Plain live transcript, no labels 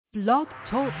Blog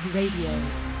Talk Radio.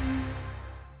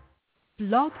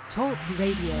 Blog Talk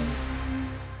Radio.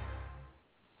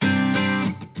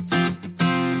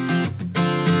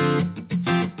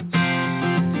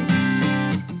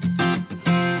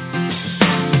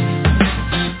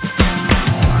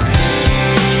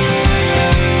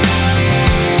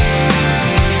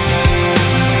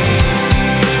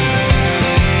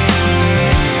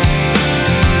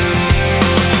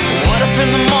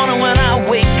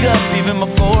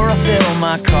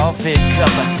 Coffee cup,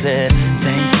 I said,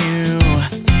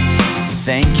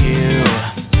 thank you.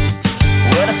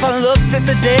 What if I looked at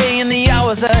the day and the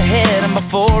hours ahead, and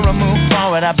before I moved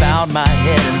forward I bowed my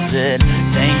head and said,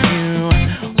 thank you.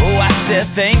 Oh, I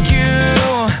said thank you.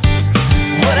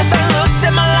 What if I looked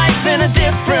at my life in a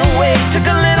different way, took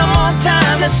a little more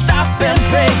time to stop and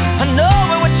pray? I know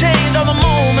it would change all the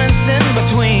moments in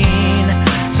between.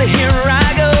 So here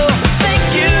I go.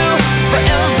 Thank you for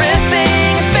everything.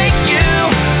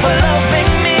 For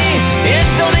loving me,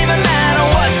 it don't even matter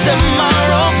what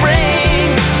tomorrow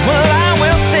brings. Well, I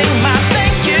will sing my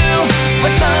thank you for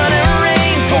sun and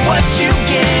rain, for what you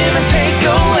give and take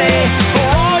away, for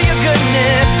all your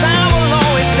goodness. I will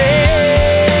always say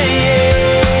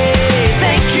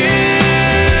thank you.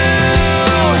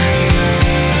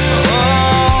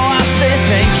 Oh, I say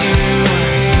thank you.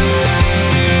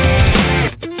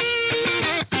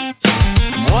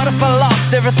 What if I lost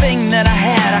everything that I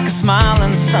had? I could smile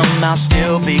and somehow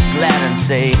still be glad and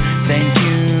say thank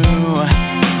you,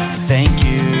 thank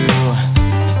you.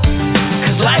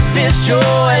 'Cause life is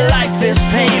joy, life is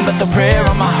pain, but the prayer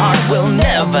on my heart will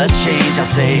never change. I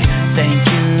say thank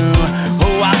you,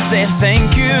 oh, I say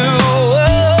thank you.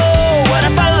 Oh, what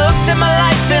if I looked at my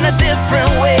life in a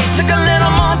different way, took a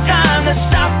little more time to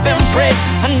stop and pray?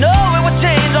 I know it would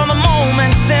change all the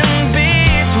moments in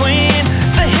between.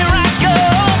 So here I go.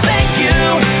 Thank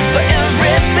you for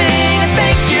everything.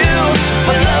 Thank you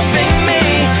for loving me.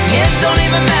 It don't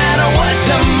even matter what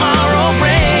tomorrow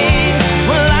brings.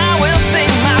 Well, I will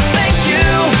sing my thank you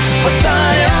for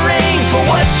sun and rain, for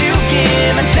what you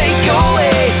give and take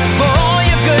away, for all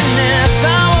your goodness.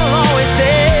 I will always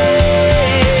say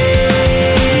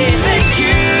thank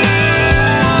you.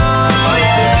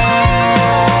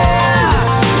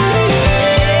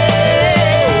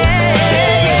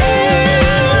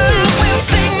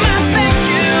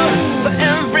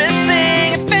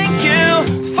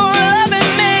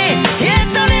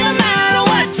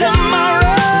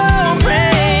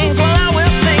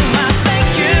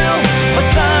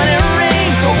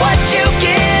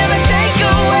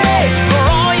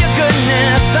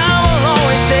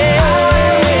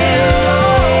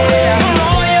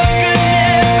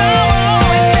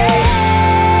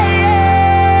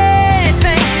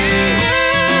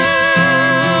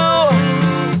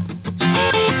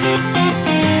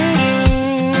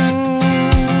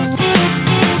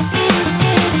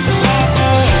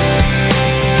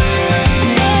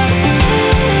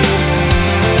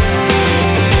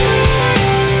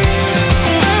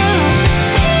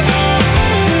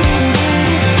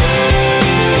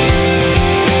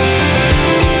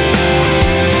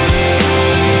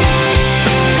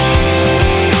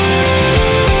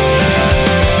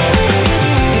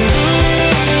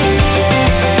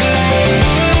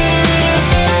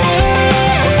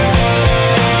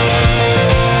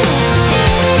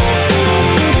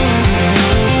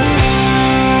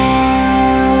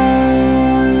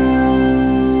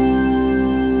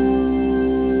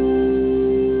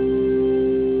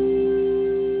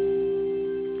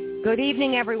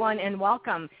 Everyone, and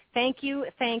welcome. Thank you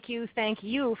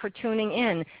for tuning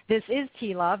in. This is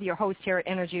T-Love, your host here at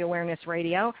Energy Awareness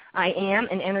Radio. I am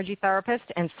an energy therapist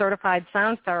and certified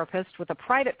sound therapist with a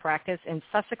private practice in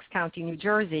Sussex County, New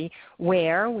Jersey,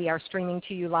 where we are streaming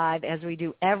to you live as we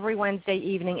do every Wednesday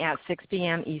evening at 6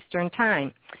 p.m. Eastern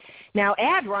Time. Now,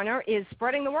 Ad Runner is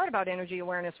spreading the word about Energy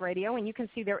Awareness Radio, and you can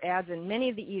see their ads in many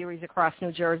of the eateries across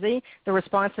New Jersey. The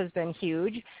response has been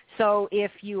huge. So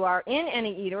if you are in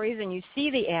any eateries and you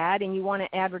see the ad and you want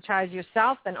to advertise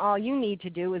yourself, then all you need to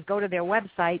do is go to their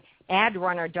website,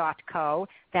 adrunner.co.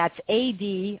 That's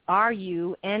ADRUNNER.co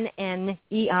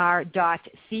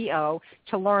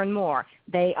to learn more.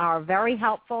 They are very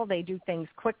helpful. They do things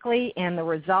quickly, and the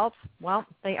results, well,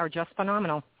 they are just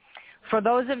phenomenal. For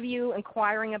those of you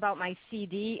inquiring about my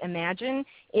CD, Imagine,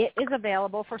 it is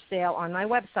available for sale on my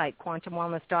website,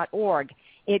 quantumwellness.org.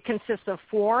 It consists of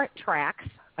 4 tracks,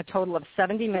 a total of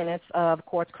 70 minutes of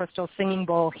quartz crystal singing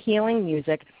bowl healing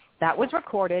music that was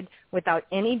recorded without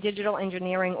any digital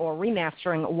engineering or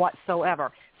remastering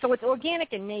whatsoever. So it's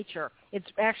organic in nature.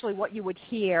 It's actually what you would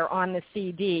hear on the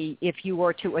CD if you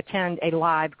were to attend a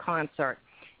live concert.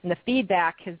 And the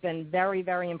feedback has been very,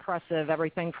 very impressive,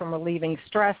 everything from relieving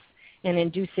stress and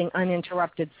inducing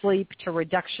uninterrupted sleep to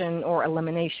reduction or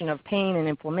elimination of pain and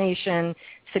inflammation,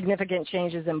 significant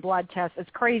changes in blood tests. It's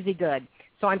crazy good.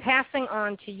 So I'm passing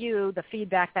on to you the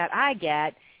feedback that I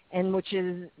get, and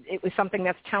it was something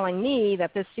that's telling me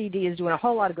that this CD is doing a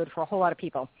whole lot of good for a whole lot of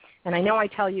people. And I know I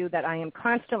tell you that I am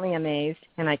constantly amazed,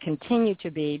 and I continue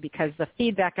to be, because the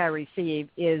feedback I receive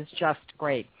is just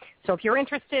great. So if you're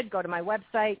interested, go to my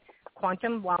website,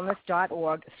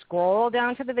 quantumwellness.org. Scroll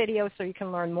down to the video so you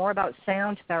can learn more about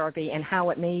sound therapy and how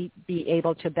it may be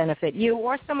able to benefit you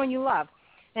or someone you love.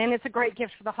 And it's a great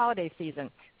gift for the holiday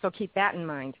season, so keep that in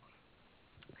mind.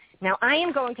 Now, I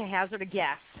am going to hazard a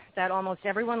guess that almost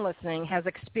everyone listening has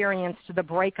experienced the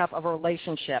breakup of a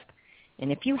relationship.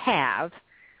 And if you have,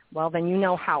 well, then you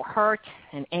know how hurt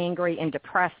and angry and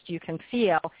depressed you can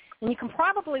feel, and you can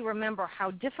probably remember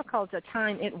how difficult a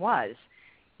time it was.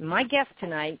 My guest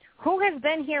tonight, who has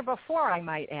been here before, I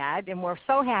might add, and we're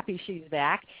so happy she's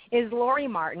back, is Lori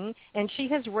Martin, and she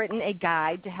has written a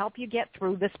guide to help you get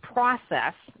through this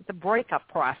process, the breakup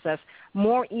process,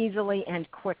 more easily and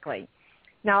quickly.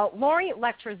 Now, Lori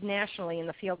lectures nationally in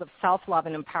the field of self-love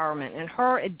and empowerment, and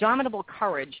her indomitable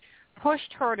courage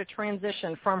pushed her to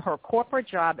transition from her corporate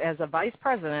job as a vice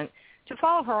president to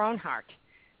follow her own heart.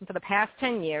 And for the past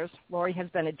 10 years, Lori has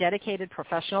been a dedicated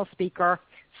professional speaker,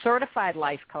 certified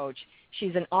life coach.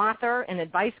 She's an author, an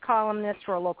advice columnist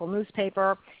for a local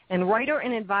newspaper, and writer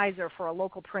and advisor for a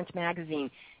local print magazine.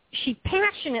 She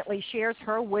passionately shares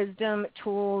her wisdom,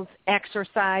 tools,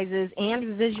 exercises,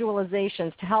 and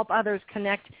visualizations to help others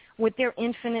connect with their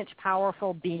infinite,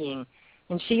 powerful being.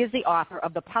 And she is the author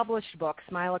of the published book,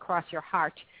 Smile Across Your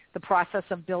Heart, The Process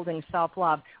of Building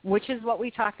Self-Love, which is what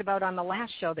we talked about on the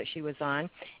last show that she was on.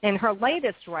 And her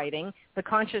latest writing, The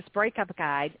Conscious Breakup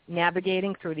Guide,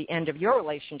 Navigating Through the End of Your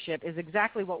Relationship, is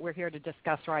exactly what we're here to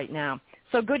discuss right now.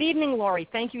 So good evening, Lori.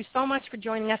 Thank you so much for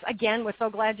joining us. Again, we're so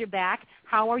glad you're back.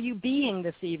 How are you being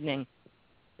this evening?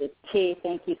 T,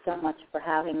 thank you so much for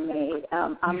having me.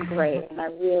 I'm great, and I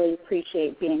really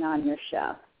appreciate being on your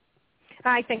show.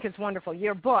 I think it's wonderful.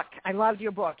 Your book, I loved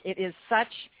your book. It is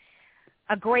such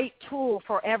a great tool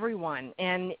for everyone.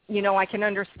 And, you know, I can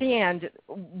understand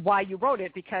why you wrote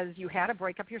it, because you had a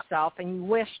breakup yourself and you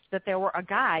wished that there were a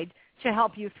guide to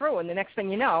help you through. And the next thing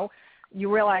you know,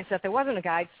 you realized that there wasn't a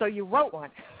guide, so you wrote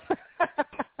one.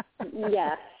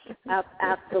 Yes,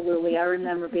 absolutely. I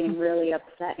remember being really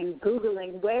upset and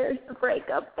Googling, where's the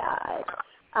breakup guide?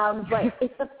 But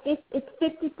it's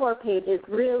 54 pages.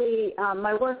 Really,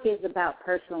 my work is about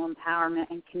personal empowerment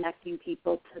and connecting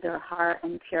people to their heart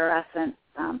and pure essence,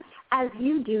 as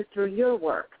you do through your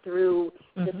work, through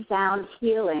the sound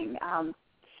healing.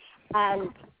 And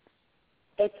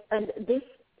this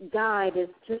guide is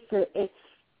just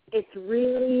it's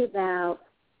really about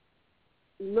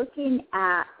looking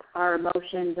at our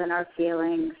emotions and our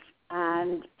feelings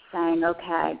and saying,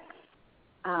 okay,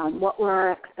 what were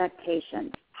our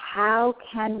expectations? How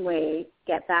can we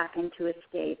get back into a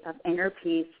state of inner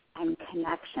peace and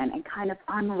connection and kind of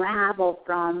unravel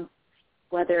from,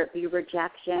 whether it be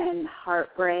rejection,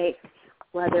 heartbreak,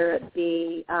 whether it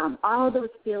be all those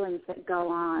feelings that go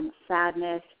on,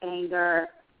 sadness, anger,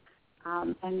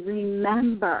 and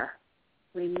remember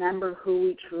who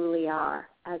we truly are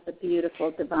as a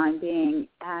beautiful divine being.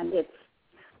 And it's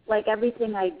like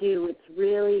everything I do, it's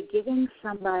really giving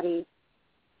somebody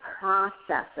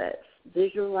processes,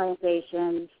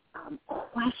 visualizations,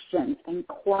 questions,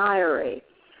 inquiry,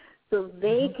 so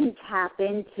they can tap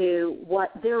into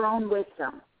their own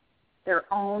wisdom.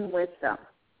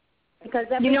 Because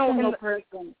every single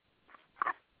person.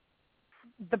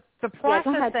 The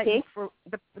process ahead,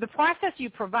 the process you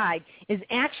provide is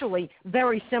actually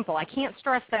very simple. I can't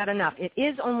stress that enough. It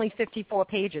is only 54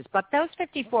 pages, but those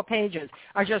 54 pages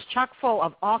are just chock full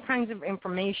of all kinds of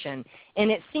information, and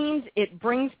it seems it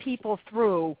brings people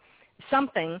through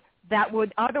something that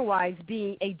would otherwise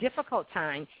be a difficult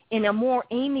time in a more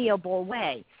amiable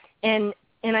way. And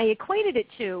I equated it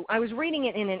to, I was reading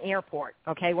it in an airport,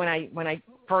 okay, when I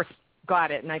first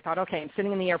got it, and I thought, okay, I'm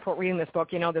sitting in the airport reading this book,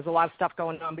 there's a lot of stuff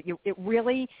going on, but it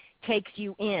really takes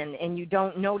you in, and you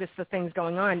don't notice the things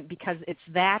going on because it's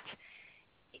that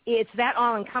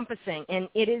all-encompassing. And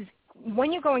it is,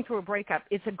 when you're going through a breakup,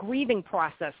 it's a grieving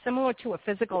process similar to a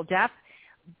physical death,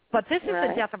 but this is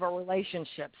the death of a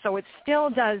relationship, so it still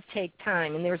does take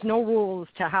time, and there's no rules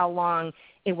to how long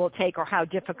it will take or how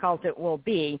difficult it will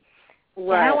be.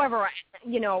 Right. However,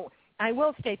 I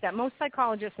will state that most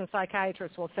psychologists and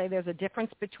psychiatrists will say there's a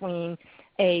difference between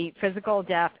a physical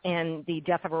death and the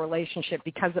death of a relationship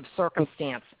because of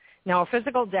circumstance. Now, a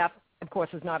physical death, of course,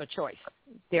 is not a choice.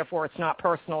 therefore it's not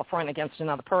personal affront against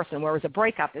another person, whereas a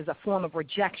breakup is a form of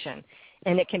rejection,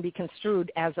 and it can be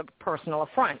construed as a personal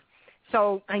affront.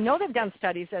 So I know they've done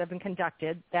studies that have been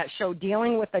conducted that show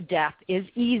dealing with a death is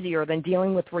easier than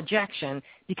dealing with rejection,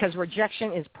 because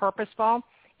rejection is purposeful.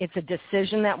 It's a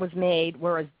decision that was made,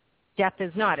 whereas death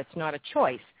is not. It's not a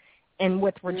choice. And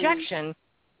with rejection,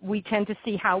 we tend to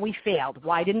see how we failed.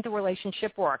 Why didn't the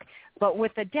relationship work? But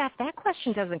with a death, that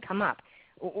question doesn't come up.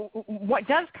 What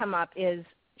does come up is,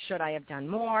 should I have done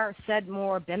more, said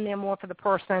more, been there more for the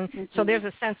person? Mm-hmm. So there's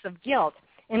a sense of guilt.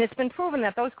 And it's been proven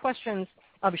that those questions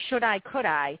of should I, could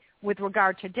I, with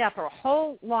regard to death, are a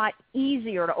whole lot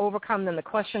easier to overcome than the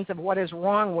questions of what is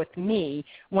wrong with me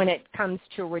when it comes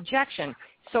to rejection.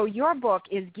 So your book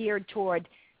is geared toward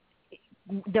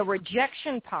the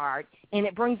rejection part, and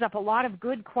it brings up a lot of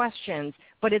good questions,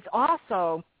 but it's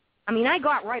also, I mean, I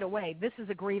got right away, this is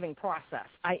a grieving process.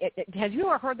 Have you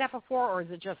ever heard that before, or is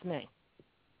it just me?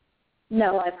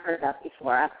 No, I've heard that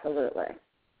before, absolutely.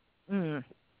 Mm.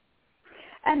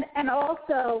 And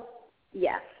also,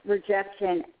 yes,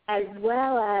 rejection, as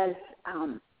well as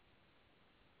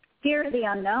fear of the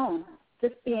unknown,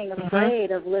 just being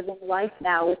afraid of living life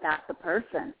now without the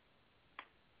person.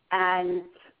 And,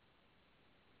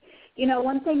 you know,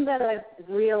 one thing that I've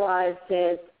realized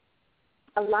is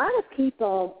a lot of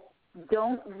people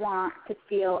don't want to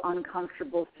feel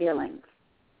uncomfortable feelings.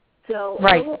 So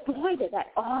they'll avoid it at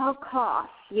all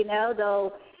costs, you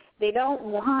know, they don't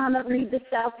want to read the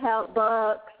self-help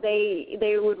books. They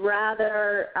would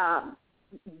rather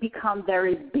become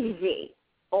very busy,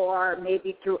 or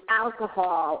maybe through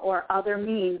alcohol or other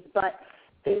means, but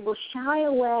they will shy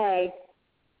away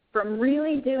from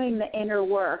really doing the inner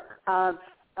work of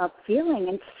feeling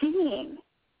and seeing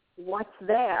what's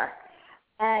there.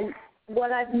 And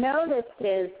what I've noticed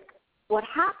is what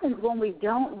happens when we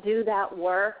don't do that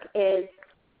work is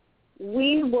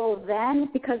we will then,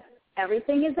 because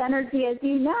everything is energy, as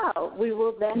you know, we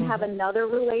will then have another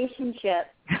relationship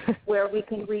where we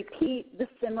can repeat the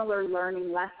similar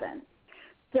learning lessons.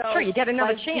 So sure, you get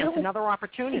another chance, another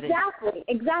opportunity.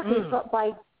 Exactly. But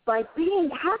by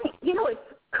having, you know, it's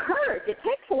courage. It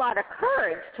takes a lot of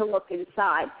courage to look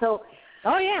inside. So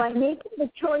by making the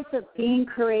choice of being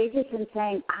courageous and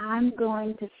saying, I'm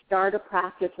going to start a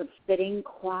practice of sitting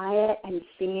quiet and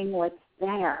seeing what's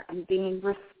there and being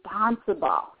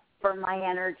responsible for my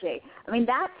energy. I mean,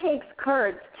 that takes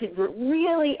courage to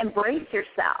really embrace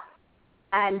yourself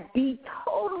and be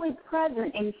totally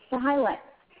present in silence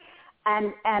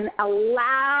and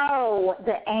allow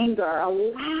the anger,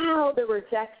 allow the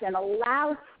rejection,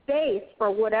 allow space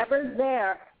for whatever's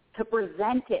there to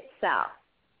present itself.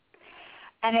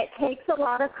 And it takes a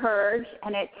lot of courage,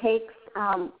 and it takes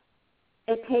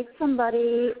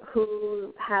somebody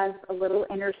who has a little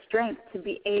inner strength to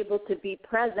be able to be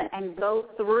present and go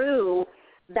through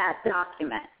that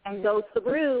document and go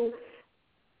through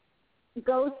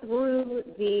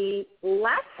the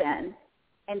lesson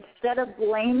instead of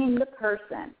blaming the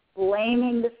person,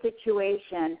 blaming the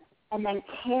situation, and then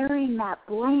carrying that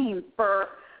blame for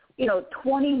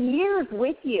 20 years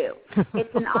with you.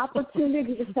 It's an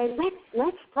opportunity to say,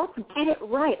 let's get it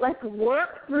right. Let's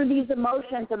work through these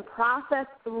emotions and process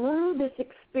through this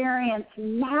experience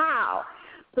now.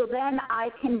 So then I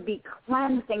can be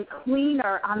cleansed and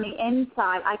cleaner on the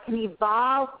inside. I can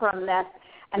evolve from this.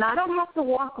 And I don't have to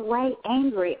walk away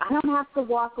angry. I don't have to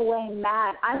walk away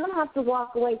mad. I don't have to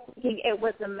walk away thinking it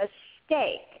was a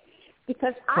mistake.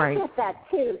 Because I get that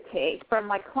too, T, from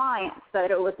my clients, that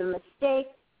it was a mistake.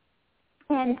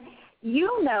 And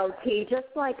you know, T, just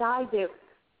like I do,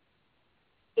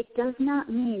 it does not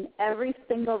mean every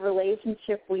single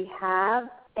relationship we have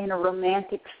in a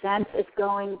romantic sense is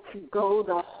going to go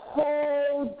the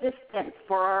whole distance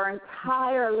for our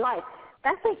entire life.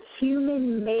 That's a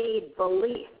human-made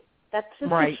belief. That's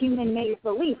just a human-made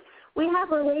belief. We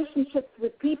have relationships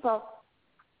with people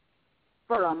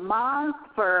for a month,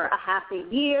 for a half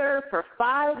a year, for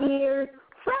 5 years,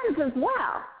 friends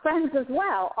as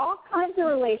well, all kinds of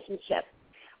relationships.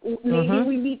 Maybe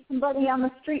we meet somebody on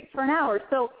the street for an hour.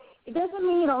 So it doesn't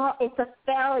mean it's a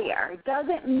failure. It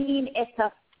doesn't mean it's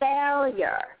a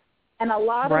failure. And a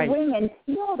lot of women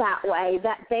feel that way,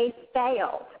 that they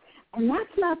failed. And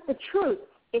that's not the truth.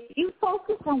 If you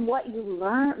focus on what you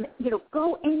learn,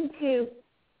 go into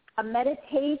a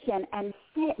meditation and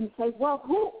sit and say, well,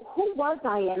 who was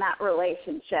I in that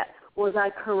relationship? Was I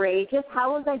courageous?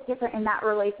 How was I different in that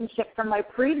relationship from my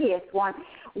previous one?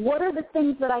 What are the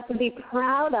things that I can be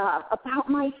proud of about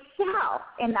myself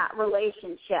in that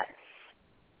relationship?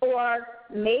 Or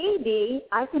maybe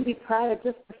I can be proud of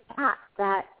just the fact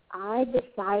that I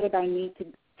decided I need to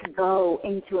to go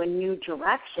into a new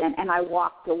direction, and I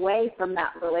walked away from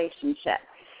that relationship.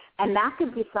 And that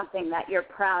could be something that you're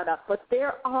proud of. But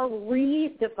there are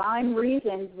divine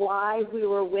reasons why we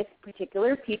were with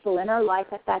particular people in our life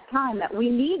at that time that we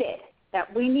needed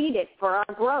for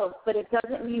our growth. But it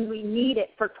doesn't mean we need it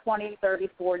for 20, 30,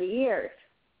 40 years.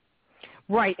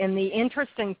 Right. And the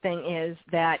interesting thing is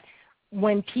that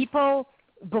when people,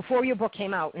 before your book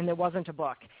came out and there wasn't a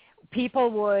book, people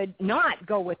would not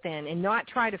go within and not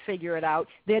try to figure it out.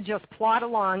 They'd just plod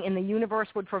along, and the universe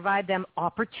would provide them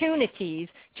opportunities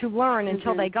to learn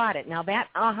until they got it. Now, that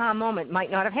aha moment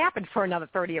might not have happened for another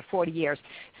 30 or 40 years.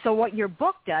 So what your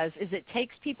book does is it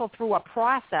takes people through a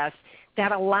process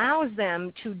that allows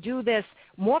them to do this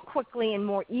more quickly and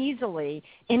more easily,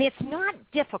 and it's not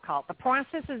difficult. The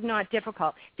process is not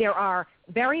difficult. There are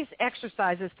various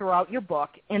exercises throughout your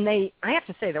book, and I have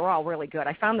to say, they're all really good.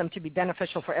 I found them to be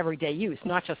beneficial for everyday use,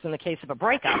 not just in the case of a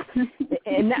breakup.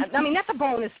 And that's a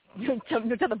bonus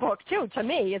to the book, too, to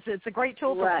me. It's a great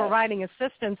tool for providing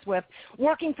assistance with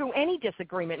working through any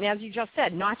disagreement, and as you just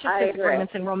said, not just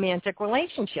disagreements in romantic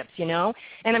relationships, and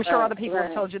I'm sure other people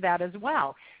have told you that as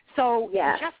well. So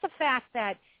just the fact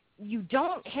that you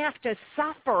don't have to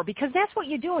suffer, because that's what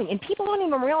you're doing. And people don't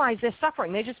even realize they're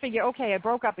suffering. They just figure, okay, I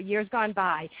broke up, a year's gone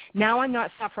by. Now I'm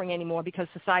not suffering anymore because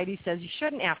society says you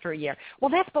shouldn't after a year. Well,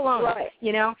 that's baloney,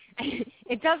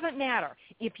 It doesn't matter.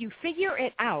 If you figure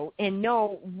it out and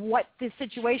know what the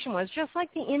situation was, just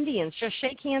like the Indians, just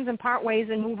shake hands and part ways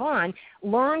and move on,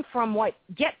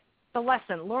 get the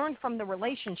lesson, learn from the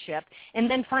relationship, and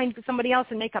then find somebody else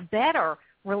and make a better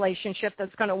relationship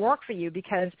that's going to work for you,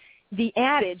 because the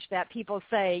adage that people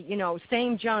say,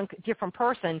 same junk, different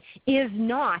person, is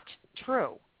not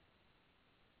true.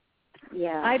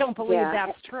 Yeah. I don't believe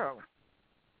that's true.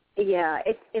 Yeah,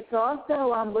 it's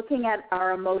also looking at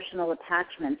our emotional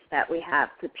attachments that we have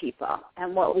to people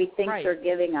and what we think they're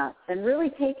giving us, and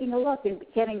really taking a look and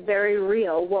getting very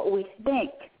real what we think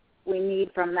we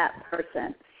need from that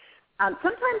person.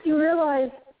 Sometimes you realize,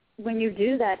 when you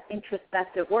do that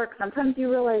introspective work, sometimes you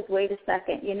realize, wait a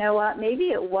second, you know what, maybe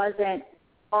it wasn't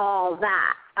all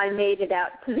that I made it out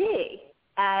to be.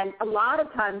 And a lot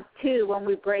of times, too, when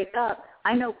we break up,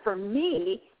 I know for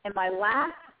me, in my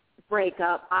last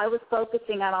breakup, I was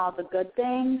focusing on all the good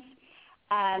things.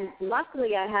 And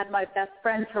luckily, I had my best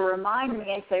friend to remind me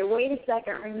and say, wait a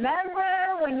second, remember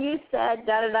when you said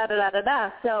da-da-da-da-da-da-da?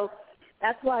 So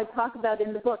that's why I talk about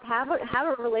in the book, have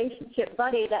a relationship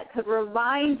buddy that could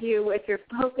remind you if you're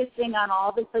focusing on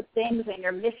all the good things and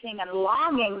you're missing and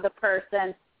longing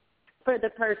for the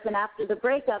person after the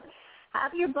breakup.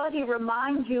 Have your buddy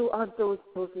remind you of those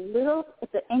little,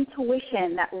 the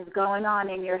intuition that was going on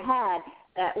in your head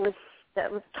that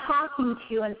was talking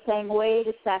to you and saying, wait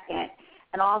a second,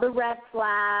 and all the red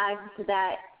flags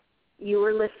that you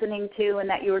were listening to and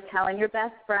that you were telling your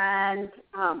best friend,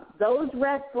 those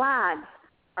red flags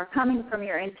are coming from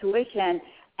your intuition,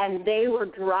 and they were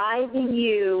driving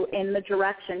you in the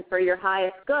direction for your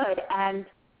highest good, and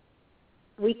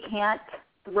we can't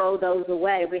throw those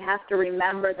away. We have to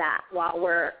remember that while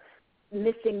we're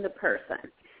missing the person.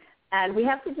 And we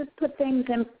have to just put things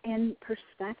in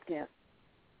perspective.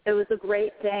 It was a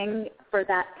great thing for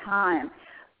that time,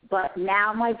 but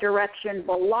now my direction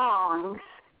belongs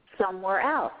somewhere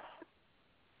else.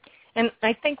 And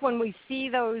I think when we see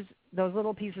those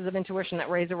little pieces of intuition that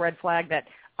raise a red flag that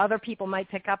other people might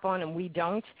pick up on and we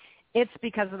don't, it's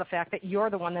because of the fact that you're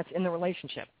the one that's in the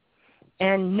relationship.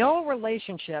 And no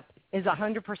relationship is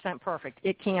 100% perfect.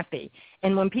 It can't be.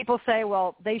 And when people say,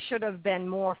 well, they should have been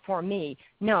more for me,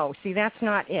 no, see, that's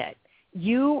not it.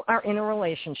 You are in a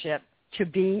relationship to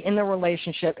be in the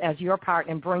relationship as your part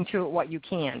and bring to it what you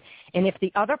can. And if the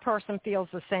other person feels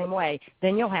the same way,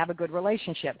 then you'll have a good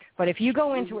relationship. But if you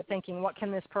go into it thinking, what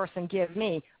can this person give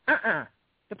me?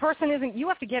 The person isn't, you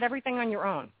have to get everything on your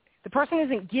own. The person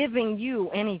isn't giving you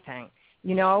anything.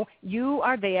 You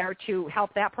are there to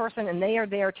help that person, and they are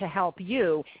there to help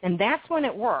you. And that's when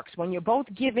it works, when you're both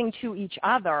giving to each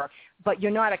other, but you're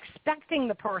not expecting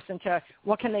the person to,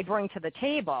 what can they bring to the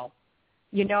table?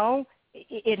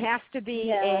 It has to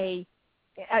be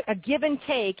a give and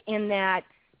take, in that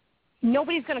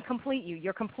nobody's going to complete you.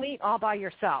 You're complete all by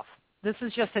yourself. This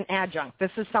is just an adjunct.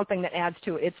 This is something that adds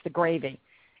to it. It's the gravy.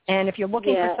 And if you're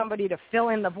looking for somebody to fill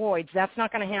in the voids, that's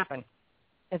not going to happen.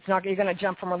 It's not. You're going to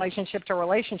jump from relationship to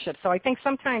relationship. So I think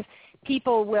sometimes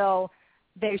people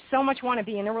they so much want to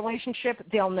be in a relationship,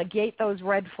 they'll negate those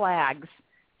red flags,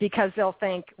 because they'll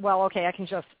think, well, okay,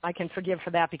 I can forgive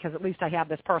for that because at least I have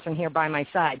this person here by my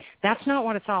side. That's not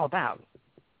what it's all about.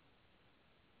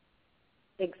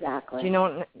 Exactly. Do you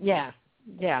know? Yeah.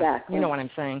 Exactly. You know what I'm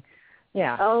saying.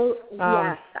 Yeah. Oh,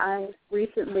 yes.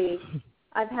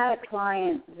 I've had a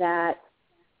client that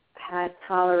had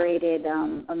tolerated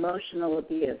emotional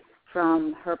abuse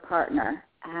from her partner,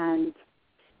 and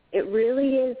it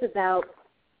really is about,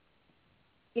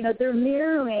 they're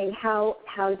mirroring how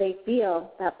they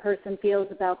feel, that person feels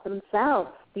about themselves.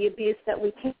 The abuse that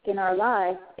we take in our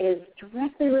life is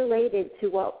directly related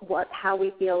to how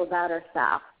we feel about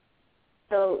ourselves.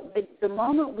 So the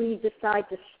moment we decide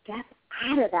to step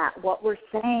out of that, what we're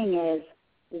saying is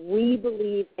we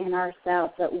believe in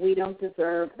ourselves that we don't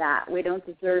deserve that. We don't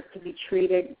deserve to be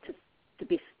treated, to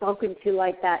be spoken to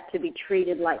like that, to be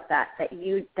treated like that,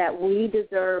 that we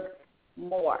deserve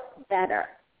more, better.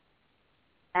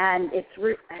 And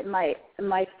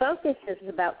my focus is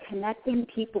about connecting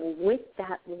people with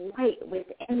that light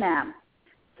within them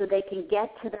so they can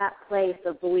get to that place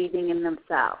of believing in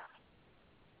themselves.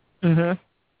 Mhm.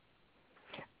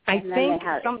 I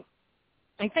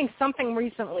think something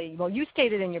recently, well, you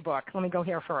stated in your book, let me go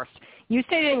here first. You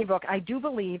stated in your book, I do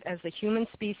believe as the human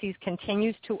species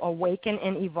continues to awaken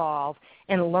and evolve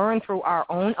and learn through our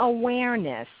own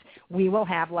awareness, we will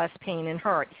have less pain and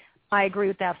hurt. I agree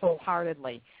with that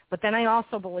wholeheartedly. But then I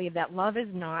also believe that love is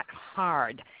not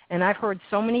hard. And I've heard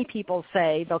so many people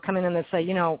say, they'll come in and they'll say,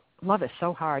 love is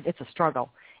so hard, it's a struggle.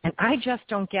 And I just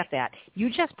don't get that. You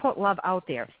just put love out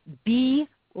there. Be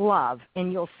love,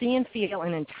 and you'll see and feel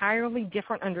an entirely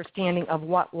different understanding of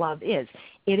what love is.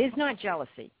 It is not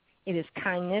jealousy. It is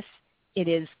kindness. It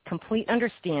is complete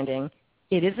understanding.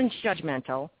 It isn't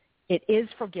judgmental. It is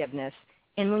forgiveness.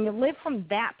 And when you live from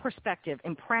that perspective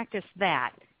and practice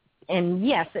that, and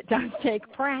yes, it does take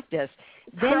practice,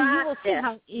 then you will see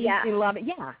how easy love is.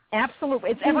 Yeah,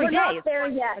 absolutely. It's every day. We're not there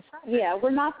yet. Yeah,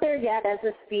 we're not there yet as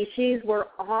a species. We're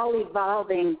all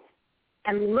evolving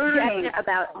and learning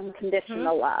about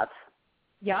unconditional love.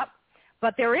 Yep.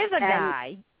 But there is a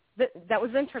guy that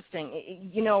was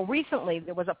interesting. Recently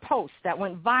there was a post that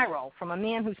went viral from a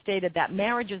man who stated that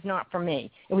marriage is not for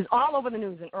me. It was all over the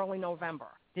news in early November.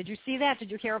 Did you see that?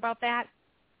 Did you hear about that?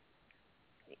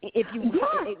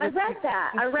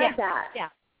 I read that. Yeah.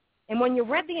 And when you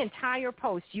read the entire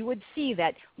post, you would see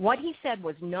that what he said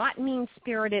was not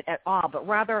mean-spirited at all, but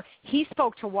rather he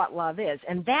spoke to what love is.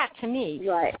 And that, to me,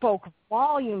 spoke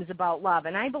volumes about love.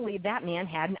 And I believe that man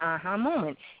had an aha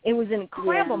moment. It was an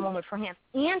incredible moment for him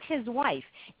and his wife.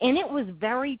 And it was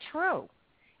very true.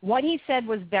 What he said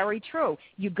was very true.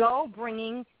 You go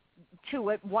bringing to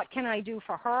it, what can I do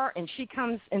for her? And she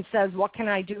comes and says, what can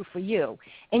I do for you?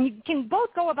 And you can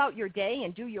both go about your day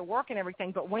and do your work and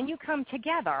everything, but when you come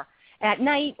together at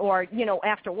night or,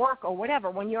 after work or whatever,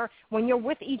 when you're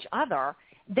with each other,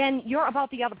 then you're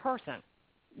about the other person.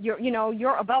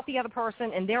 You're about the other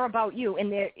person and they're about you,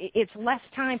 and it's less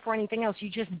time for anything else. You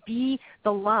just be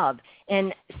the love.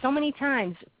 And so many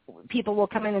times people will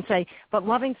come in and say, but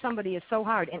loving somebody is so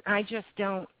hard, and I just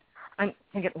don't. I'm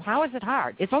thinking, how is it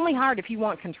hard? It's only hard if you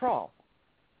want control.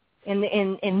 And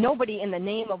nobody in the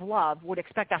name of love would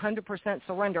expect 100%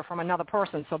 surrender from another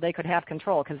person so they could have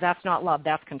control, because that's not love,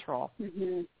 that's control.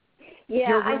 Mm-hmm.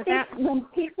 Yeah, I think when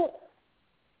people...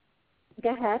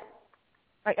 Go ahead.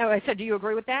 I said, do you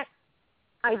agree with that?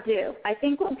 I do. I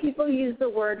think when people use the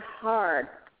word hard,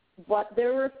 what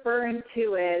they're referring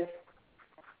to is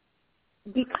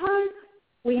because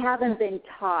we haven't been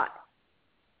taught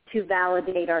to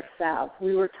validate ourselves.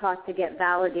 We were taught to get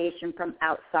validation from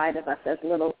outside of us as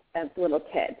little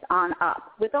kids on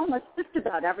up with almost just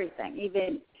about everything.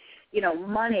 Even,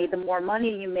 money, the more money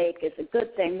you make is a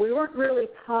good thing. We weren't really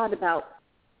taught about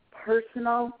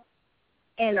personal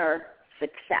inner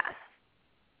success,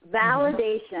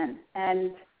 validation,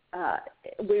 and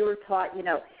we were taught,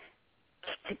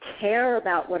 to care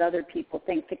about what other people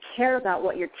think, to care about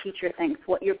what your teacher thinks,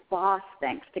 what your boss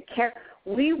thinks, to care.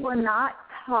 We were not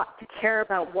taught to care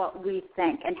about what we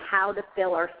think and how to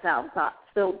fill ourselves up.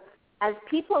 So as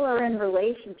people are in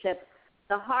relationships,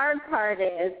 the hard part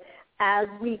is as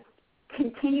we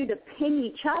continue to ping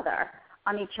each other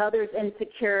on each other's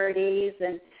insecurities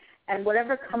and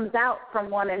whatever comes out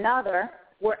from one another,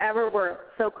 wherever we're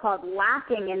so-called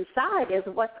lacking inside is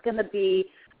what's going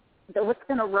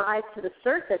to rise to the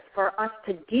surface for us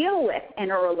to deal with in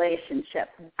a relationship.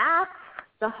 That's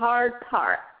the hard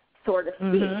part, so to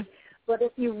speak. Mm-hmm. But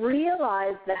if you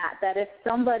realize that if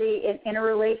somebody in a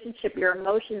relationship, your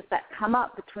emotions that come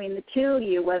up between the two of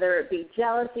you, whether it be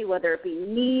jealousy, whether it be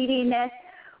neediness,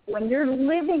 when you're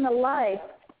living a life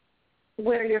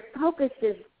where your focus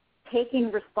is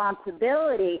taking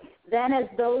responsibility, then as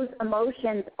those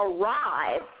emotions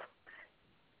arise,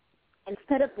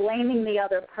 instead of blaming the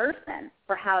other person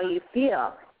for how you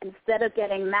feel, instead of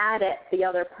getting mad at the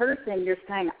other person, you're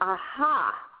saying,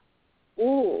 aha,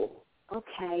 ooh,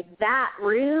 okay, that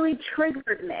really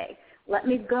triggered me. Let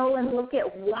me go and look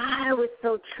at why I was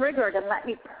so triggered, and let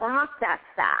me process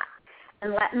that,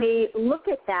 and let me look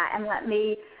at that, and let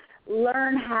me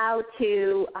learn how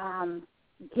to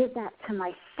give that to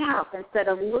myself instead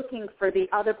of looking for the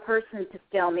other person to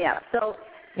fill me up. So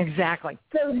exactly.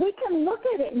 So we can look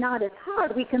at it not as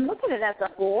hard. We can look at it as a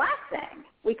blessing.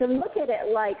 We can look at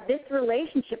it like this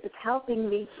relationship is helping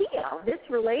me heal. This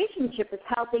relationship is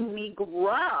helping me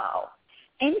grow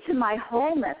into my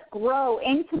wholeness, grow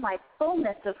into my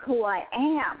fullness of who I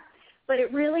am. But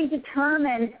it really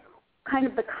determines kind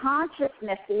of the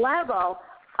consciousness level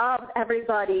of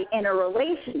everybody in a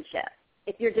relationship.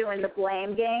 If you're doing the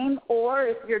blame game, or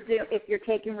if you're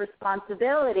taking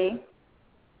responsibility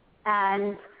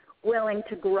and willing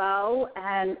to grow,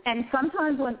 and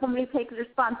sometimes when somebody takes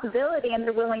responsibility and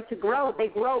they're willing to grow, they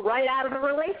grow right out of a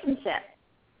relationship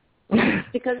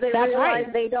because they realize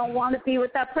they don't want to be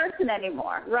with that person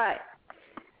anymore. Right.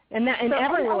 And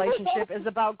every relationship is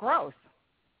about growth.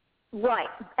 Right,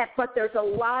 but there's a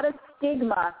lot of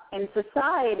stigma in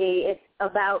society. It's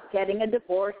about getting a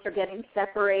divorce or getting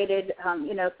separated,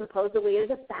 supposedly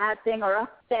is a bad thing or a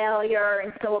failure.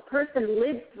 And so a person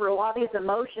lives through all these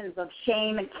emotions of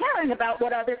shame and caring about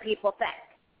what other people think.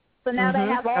 So now they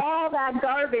have all that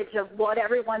garbage of what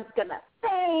everyone's going to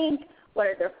think, what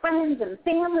are their friends and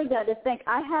family going to think.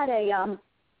 I had a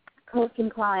coaching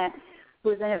client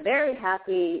who was in a very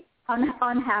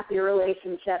unhappy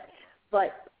relationship,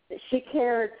 but she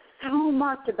cared so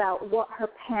much about what her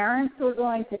parents were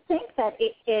going to think that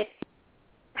it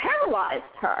paralyzed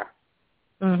her.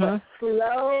 But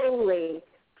slowly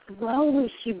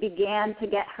she began to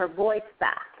get her voice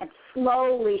back, and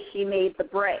slowly she made the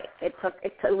break. It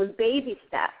was baby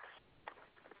steps,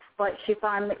 but she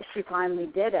finally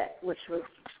did it, which was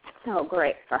so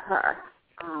great for her.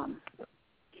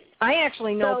 I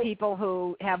actually know people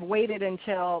who have waited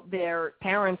until their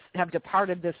parents have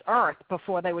departed this earth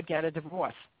before they would get a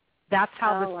divorce. That's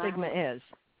how the stigma is.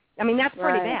 I mean, that's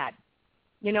pretty bad.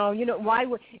 You know, why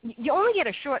would you only get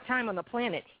a short time on the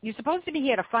planet? You're supposed to be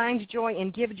here to find joy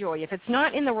and give joy. If it's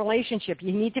not in the relationship,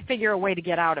 you need to figure a way to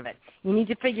get out of it. You need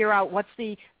to figure out what's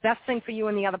the best thing for you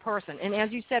and the other person. And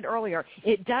as you said earlier,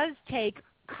 it does take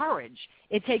courage.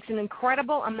 It takes an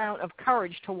incredible amount of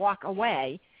courage to walk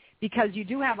away, because you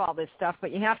do have all this stuff,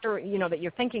 but you have to, that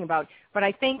you're thinking about. But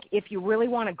I think if you really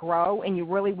want to grow and you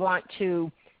really want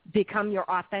to become your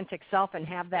authentic self and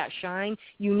have that shine,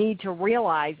 you need to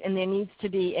realize, and there needs to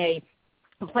be a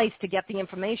place to get the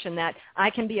information that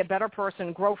I can be a better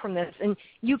person, grow from this. And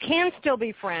you can still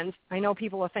be friends. I know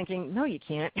people are thinking, no, you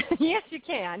can't. Yes, you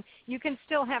can. You can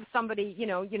still have somebody, you're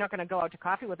not going to go out to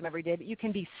coffee with them every day, but you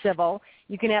can be civil.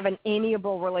 You can have an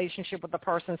amiable relationship with the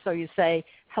person, so you say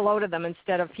hello to them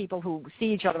instead of people who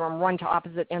see each other and run to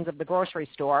opposite ends of the grocery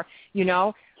store,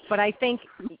 But I think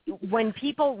when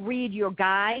people read your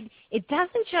guide, it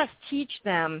doesn't just teach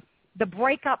them the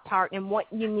breakup part and what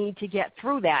you need to get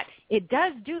through that. It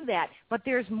does do that, but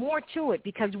there's more to it,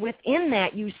 because within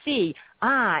that you see,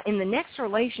 in the next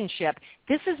relationship,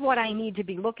 this is what I need to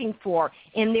be looking for.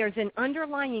 And there's an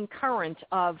underlying current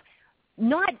of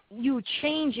not you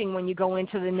changing when you go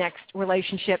into the next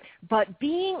relationship, but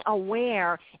being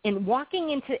aware and walking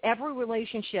into every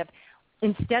relationship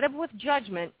instead of with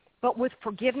judgment, but with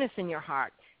forgiveness in your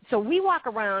heart. So we walk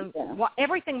around,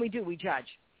 everything we do, we judge.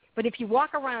 But if you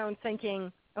walk around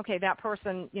thinking, okay, that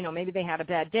person, maybe they had a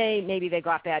bad day, maybe they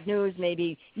got bad news,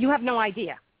 maybe you have no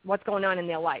idea what's going on in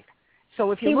their life.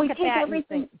 So if you look at that and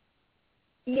think,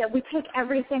 we take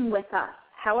everything with us.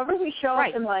 However we show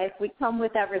up in life, we come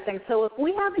with everything. So if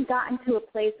we haven't gotten to a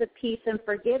place of peace and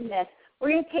forgiveness,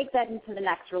 we're going to take that into the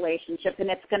next relationship, and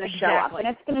it's going to show up. And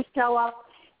it's going to show up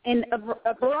in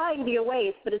a variety of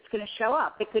ways, but it's going to show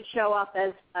up. It could show up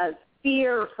as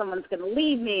fear, someone's going to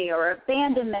leave me, or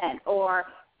abandonment, or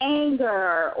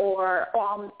anger, or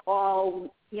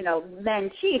all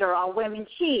men cheat or all women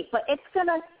cheat. But it's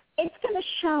gonna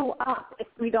show up if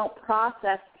we don't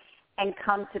process and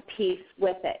come to peace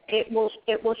with it. It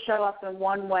will show up in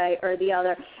one way or the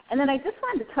other. And then I just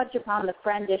wanted to touch upon the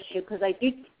friend issue, because I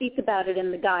do speak about it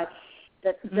in the guide.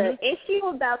 The issue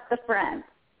about the friend.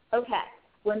 Okay,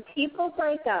 when people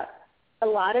break up, a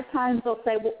lot of times they'll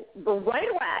say, well, right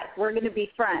away, we're going to be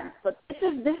friends. But this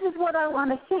is what I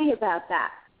want to say about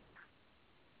that.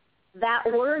 That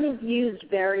word is used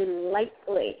very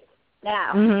lightly.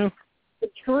 Now, the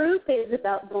truth is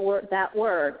about that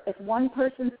word. If one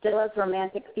person still has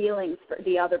romantic feelings for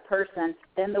the other person,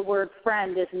 then the word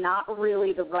friend is not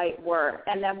really the right word.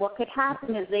 And then what could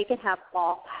happen is they could have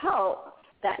false hope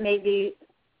that maybe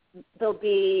they'll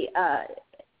be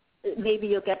maybe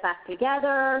you'll get back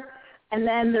together, and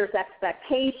then there's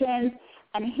expectations.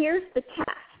 And here's the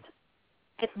test.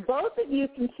 If both of you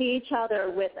can see each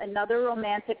other with another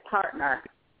romantic partner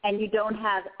and you don't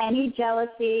have any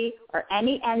jealousy or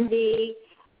any envy,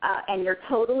 and you're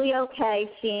totally okay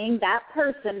seeing that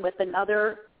person with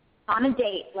another on a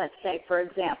date, let's say, for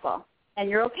example, and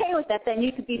you're okay with that, then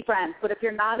you could be friends. But if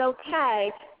you're not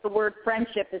okay, the word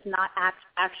friendship is not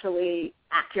actually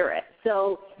accurate.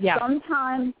 So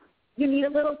sometimes you need a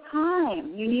little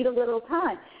time.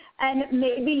 And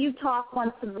maybe you talk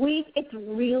once a week. It's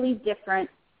really different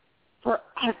for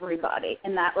everybody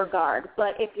in that regard.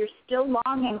 But if you're still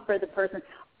longing for the person,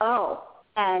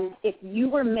 and if you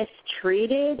were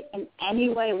mistreated in any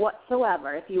way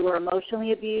whatsoever, if you were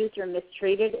emotionally abused or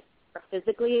mistreated or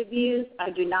physically abused,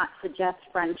 I do not suggest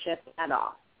friendship at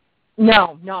all.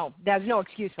 No, there's no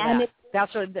excuse for and that.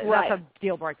 That's a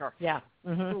deal breaker. Yeah.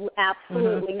 Mm-hmm.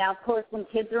 Absolutely. Mm-hmm. Now, of course, when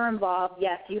kids are involved,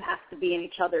 yes, you have to be in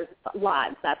each other's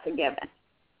lives. That's a given.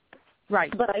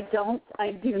 Right. But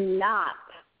I do not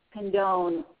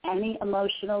condone any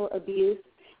emotional abuse,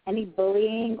 any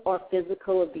bullying or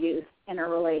physical abuse in a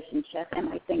relationship. And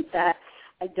I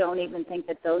don't even think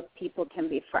that those people can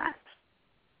be friends.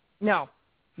 No,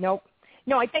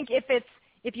 I think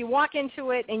if you walk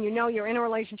into it and you know you're in a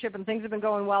relationship and things have been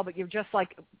going well, but you're just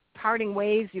like parting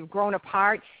ways, you've grown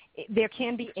apart, there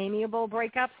can be amiable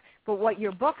breakups. But what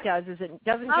your book does is it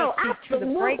doesn't just speak to the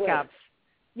breakups.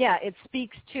 Yeah, it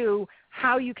speaks to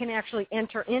how you can actually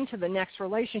enter into the next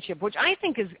relationship, which I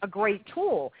think is a great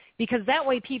tool, because that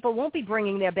way people won't be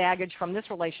bringing their baggage from this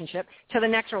relationship to the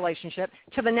next relationship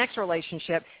to the next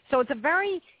relationship. So it's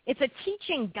a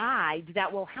teaching guide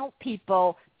that will help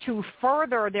people to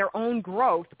further their own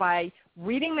growth by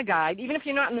reading the guide, even if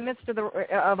you're not in the midst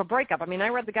of a breakup. I mean, I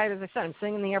read the guide, as I said, I'm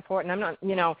sitting in the airport and I'm not,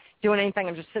 doing anything.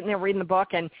 I'm just sitting there reading the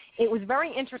book, and it was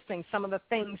very interesting, some of the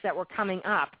things that were coming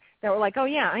up that were like, oh,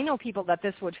 yeah, I know people that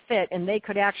this would fit, and they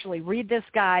could actually read this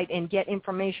guide and get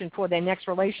information for their next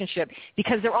relationship,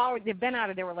 because they've been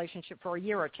out of their relationship for a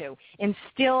year or two, and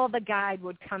still the guide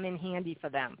would come in handy for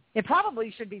them. It probably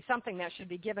should be something that should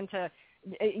be given to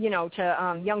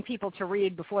young people to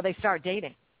read before they start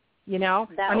dating.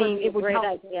 That would be a great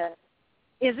idea.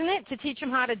 Isn't it, to teach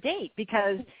them how to date?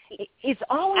 Because it's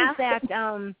always that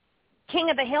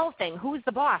king of the hill thing. Who's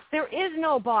the boss? There is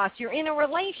no boss. You're in a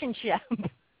relationship.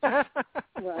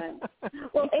 Right.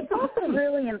 Well, it's also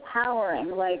really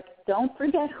empowering. Like, don't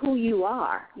forget who you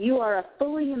are. You are a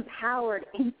fully empowered,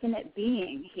 infinite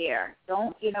being here.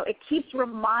 It keeps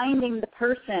reminding the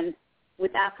person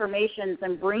with affirmations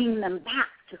and bringing them back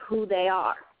to who they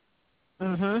are.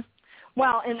 Mm-hmm.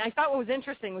 Well, and I thought what was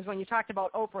interesting was when you talked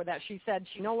about Oprah, that she said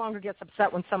she no longer gets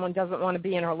upset when someone doesn't want to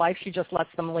be in her life. She just lets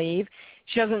them leave.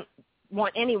 She doesn't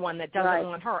want anyone that doesn't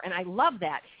want her. And I love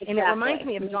that. Exactly. And it reminds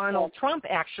me of Donald Trump,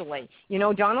 actually.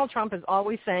 Donald Trump is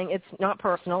always saying it's not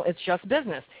personal, it's just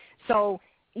business. So,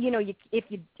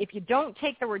 if you don't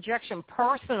take the rejection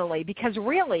personally, because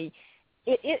really,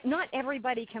 not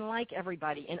everybody can like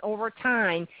everybody. And over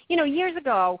time, years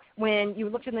ago when you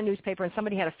looked in the newspaper and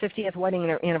somebody had a 50th wedding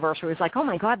anniversary, it was like, oh,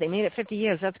 my God, they made it 50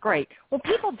 years. That's great. Well,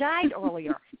 people died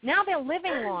earlier. Now they're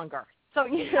living longer. So,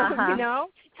 and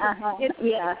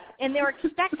they're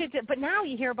expected to, but now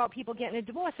you hear about people getting a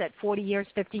divorce at 40 years,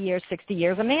 50 years, 60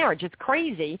 years of marriage. It's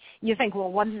crazy. You think,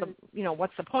 well, what's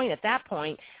the point at that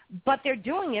point? But they're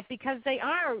doing it because they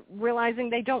are realizing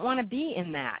they don't want to be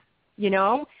in that,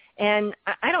 And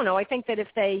I don't know. I think that if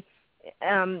they,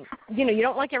 you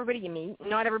don't like everybody you meet.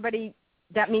 Not everybody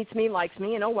that meets me likes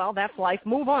me. Well, that's life.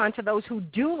 Move on to those who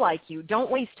do like you. Don't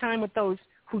waste time with those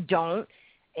who don't.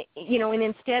 And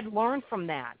instead learn from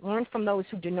that. Learn from those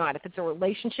who do not. If it's a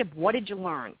relationship, what did you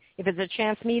learn? If it's a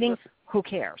chance meeting, who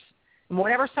cares? And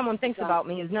whatever someone thinks about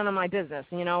me is none of my business.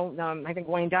 I think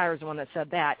Wayne Dyer is the one that said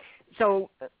that. So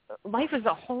life is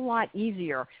a whole lot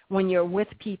easier when you're with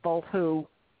people who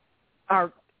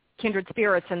are kindred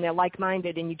spirits and they're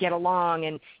like-minded and you get along,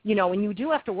 and and you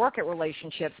do have to work at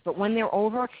relationships, but when they're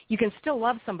over, you can still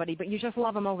love somebody, but you just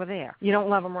love them over there. You don't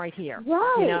love them right here.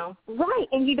 Right, right,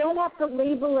 and you don't have to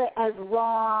label it as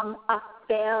wrong, a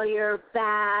failure,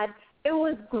 bad. It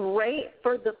was great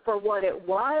for what it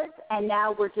was, and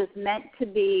now we're just meant to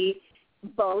be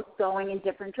both going in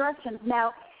different directions.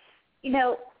 Now,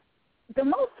 the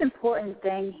most important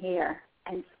thing here,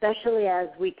 and especially as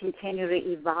we continue to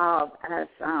evolve as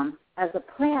a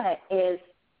planet, is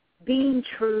being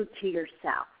true to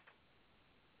yourself,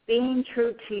 being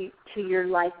true to your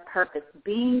life purpose,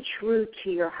 being true to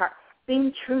your heart,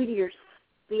 being true to your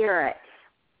spirit.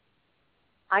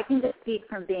 I can just speak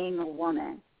from being a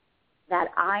woman that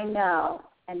I know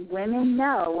And women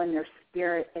know when their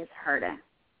spirit is hurting.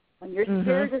 When your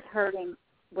spirit is hurting,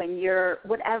 when you're,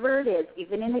 whatever it is,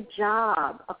 even in a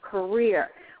job, a career,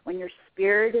 when your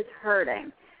spirit is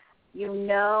hurting, you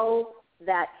know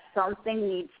that something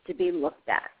needs to be looked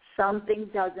at. Something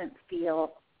doesn't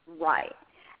feel right.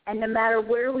 And no matter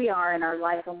where we are in our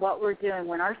life and what we're doing,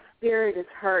 when our spirit is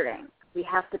hurting, we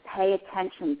have to pay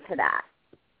attention to that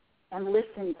and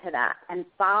listen to that and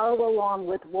follow along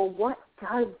with, well, what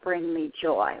does bring me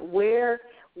joy? Where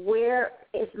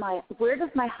does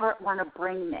my heart want to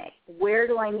bring me? Where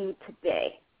do I need to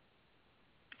be?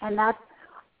 And that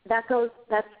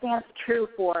stands true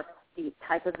for the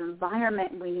type of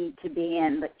environment we need to be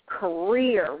in, the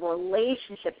career,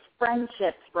 relationships,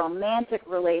 friendships, romantic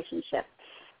relationships,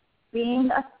 being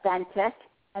authentic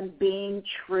and being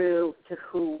true to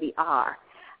who we are.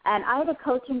 And I had a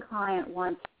coaching client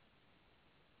once.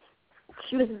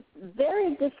 She was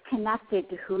very disconnected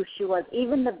to who she was.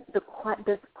 Even the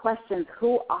questions,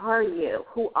 who are you?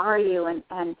 Who are you?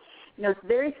 And you know, it's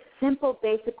very simple,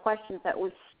 basic questions that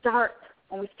we start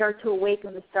when we start to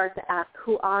awaken. We start to ask,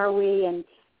 who are we? And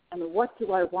what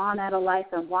do I want out of life?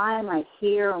 And why am I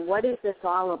here? And what is this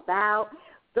all about?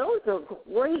 Those are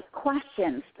great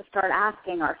questions to start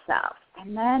asking ourselves.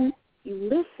 And then you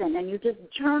listen and you just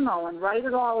journal and write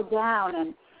it all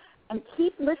down and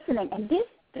keep listening. And this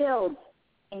builds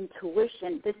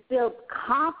intuition. This builds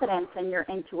confidence in your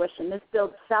intuition. This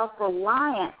builds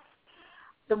self-reliance.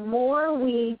 The more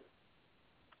we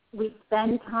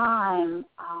spend time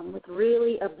with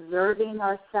really observing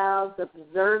ourselves,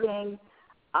 observing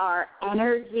our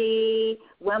energy,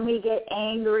 when we get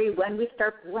angry, when we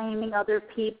start blaming other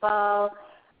people,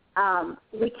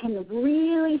 we can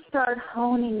really start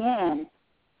honing in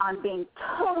on being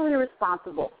totally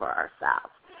responsible for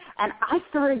ourselves. And I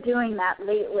started doing that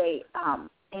lately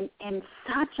in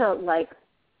such a,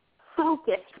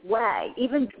 focused way.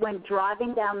 Even when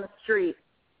driving down the street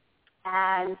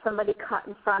and somebody cut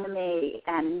in front of me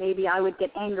and maybe I would get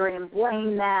angry and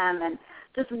blame them, and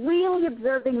just really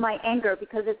observing my anger,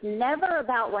 because it's never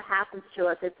about what happens to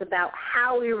us. It's about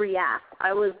how we react.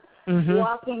 I was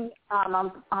walking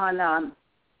on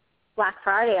Black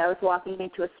Friday. I was walking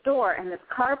into a store, and this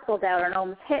car pulled out and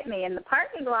almost hit me in the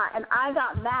parking lot, and I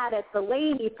got mad at the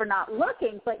lady for not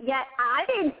looking, but yet I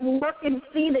didn't look and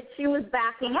see that she was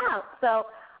backing out. So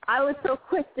I was so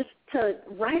quick to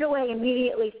right away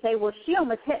immediately say, well, she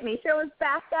almost hit me. She was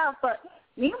backed out. But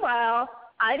meanwhile,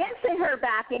 I didn't see her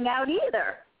backing out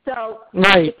either. So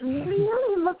It's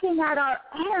really looking at our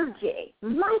energy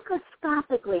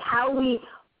microscopically, how we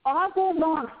all day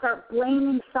long start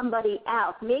blaming somebody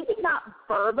else. Maybe not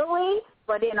verbally,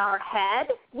 but in our head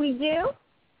we do.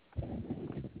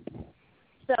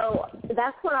 So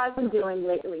that's what I've been doing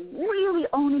lately, really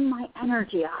owning my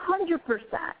energy 100%.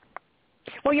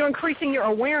 Well, you're increasing your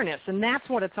awareness, and that's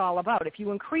what it's all about. If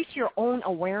you increase your own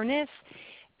awareness,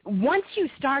 once you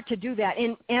start to do that,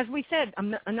 and as we said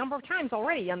a number of times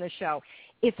already on this show,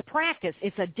 it's a practice.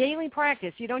 It's a daily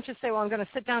practice. You don't just say, well, I'm going to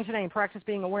sit down today and practice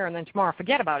being aware, and then tomorrow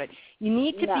forget about it. You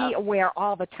need to be aware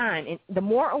all the time. And the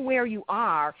more aware you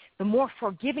are, the more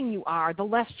forgiving you are, the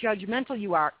less judgmental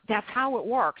you are. That's how it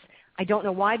works. I don't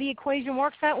know why the equation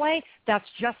works that way. That's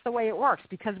just the way it works,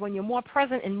 because when you're more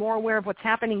present and more aware of what's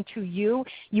happening to you,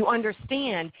 you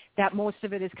understand that most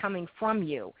of it is coming from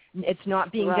you. It's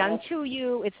not being done to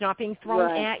you. It's not being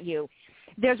thrown at you.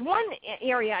 There's one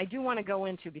area I do want to go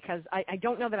into, because I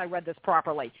don't know that I read this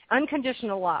properly.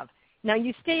 Unconditional love. Now,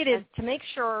 you stated to make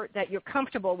sure that you're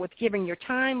comfortable with giving your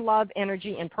time, love,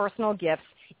 energy, and personal gifts,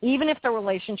 even if the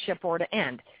relationship were to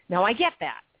end. Now, I get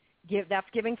that. That's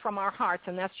giving from our hearts,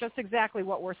 and that's just exactly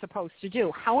what we're supposed to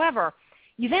do. However,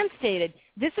 you then stated,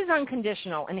 this is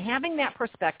unconditional, and having that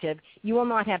perspective, you will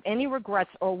not have any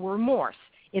regrets or remorse.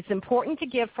 It's important to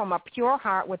give from a pure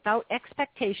heart without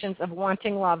expectations of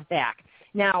wanting love back.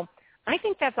 Now, I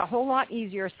think that's a whole lot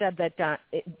easier said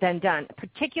than done,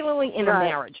 particularly in a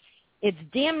marriage. It's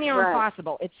damn near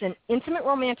impossible. It's an intimate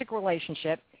romantic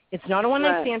relationship. It's not a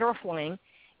one-night stand or a fling.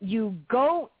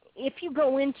 If you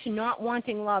go into not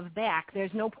wanting love back,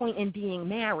 there's no point in being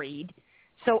married.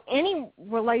 So any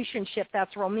relationship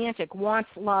that's romantic wants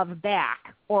love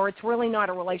back, or it's really not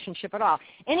a relationship at all.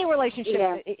 Any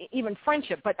relationship, even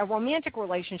friendship, but a romantic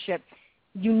relationship,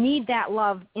 you need that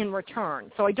love in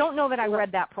return. So I don't know that I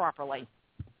read that properly.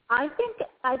 I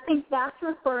think that's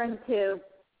referring to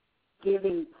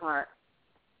giving part.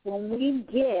 When we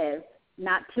give,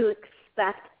 not to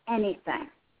expect anything.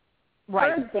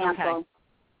 Right. For example,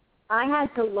 I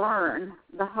had to learn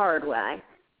the hard way,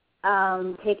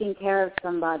 taking care of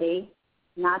somebody,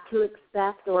 not to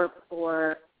expect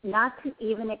or not to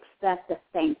even expect a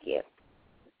thank you.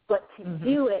 but to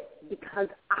do it because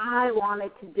I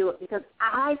wanted to do it, because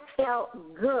I felt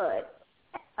good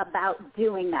about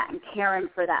doing that and caring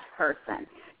for that person.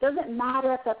 Doesn't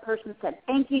matter if that person said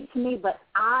thank you to me, but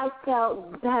I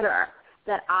felt better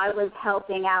that I was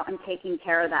helping out and taking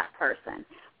care of that person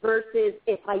versus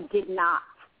if I did not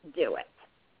do it.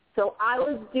 So I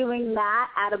was doing that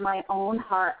out of my own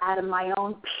heart, out of my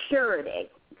own purity,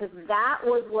 because that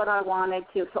was what I wanted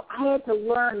to. So I had to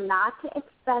learn not to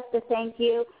expect a thank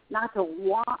you, not to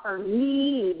want or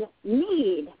need.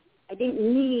 I didn't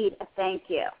need a thank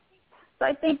you. So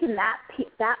I think in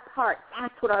that part,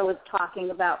 that's what I was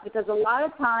talking about, because a lot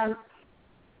of times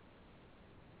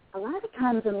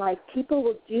in life, people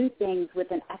will do things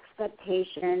with an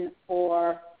expectation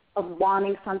or of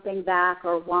wanting something back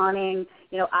or wanting,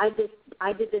 I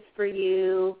did this for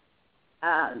you,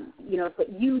 but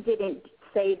you didn't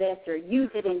say this or you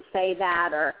didn't say that,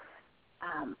 or,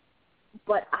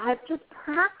 but I've just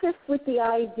practiced with the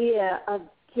idea of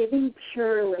giving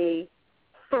purely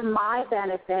for my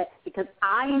benefit because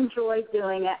I enjoyed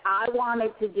doing it, I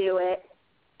wanted to do it,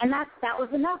 and that was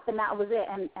enough, and that was it,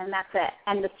 and that's it,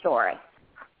 end of story.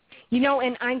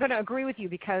 And I'm going to agree with you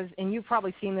because, and you've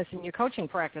probably seen this in your coaching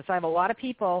practice, I have a lot of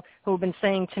people who have been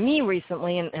saying to me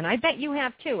recently, and I bet you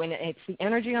have too, and it's the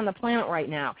energy on the planet right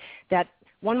now, that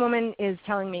one woman is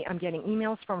telling me, I'm getting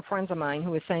emails from friends of mine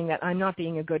who is saying that I'm not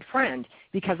being a good friend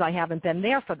because I haven't been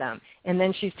there for them. And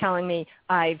then she's telling me,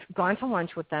 I've gone to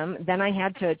lunch with them. Then I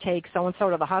had to take so-and-so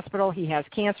to the hospital. He has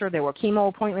cancer. There were chemo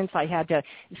appointments. I had to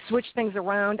switch things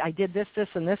around. I did this,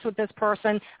 and this with this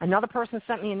person. Another person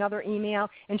sent me another email.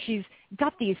 And she's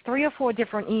got these 3 or 4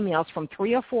 different emails from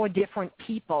 3 or 4 different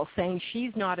people saying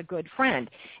she's not a good friend.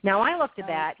 Now, I looked at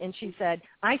that, and she said,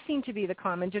 I seem to be the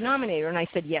common denominator. And I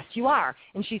said, yes, you are.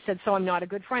 And she said, so I'm not a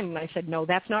good friend. And I said, no,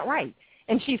 that's not right.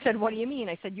 And she said, what do you mean?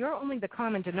 I said, you're only the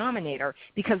common denominator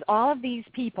because all of these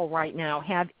people right now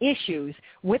have issues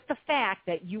with the fact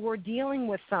that you were dealing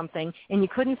with something and you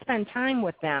couldn't spend time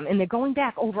with them. And they're going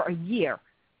back over a year.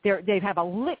 They have a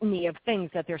litany of things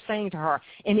that they're saying to her.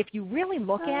 And if you really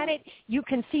look at it, you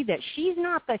can see that she's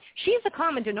the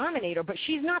common denominator, but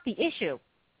she's not the issue.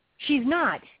 She's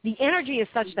not. The energy is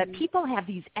such that people have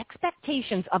these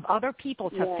expectations of other people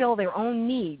to fill their own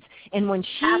needs. And when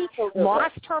she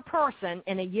lost her person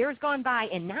and a year's gone by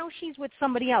and now she's with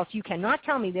somebody else, you cannot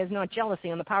tell me there's not jealousy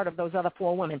on the part of those other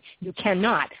 4 women. You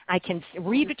cannot. I can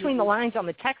read between the lines on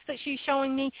the text that she's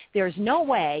showing me. There's no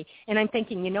way. And I'm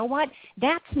thinking, you know what?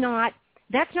 That's not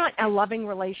a loving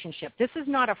relationship. This is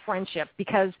not a friendship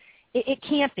because it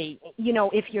can't be.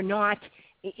 If you're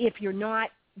not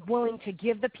willing to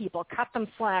give the people, cut them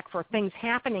slack for things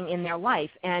happening in their life.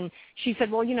 And she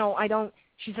said, well,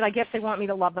 she said, I guess they want me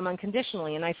to love them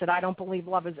unconditionally. And I said, I don't believe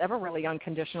love is ever really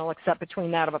unconditional except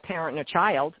between that of a parent and a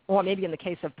child, or maybe in the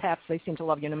case of pets, they seem to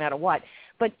love you no matter what.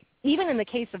 But even in the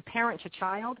case of parent to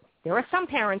child, there are some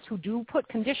parents who do put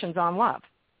conditions on love.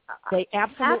 They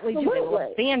absolutely do. They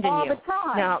will abandon all you. The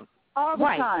time. Now, all the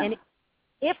time. And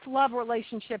if love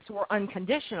relationships were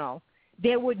unconditional,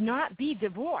 there would not be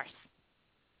divorce.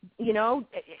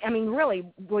 Really,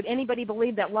 would anybody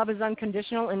believe that love is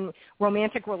unconditional in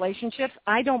romantic relationships?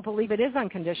 I don't believe it is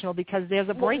unconditional because there's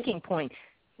a breaking point.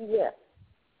 Yeah.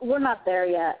 We're not there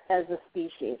yet as a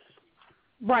species.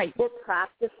 Right. We're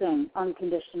practicing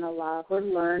unconditional love. We're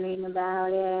learning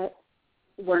about it.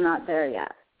 We're not there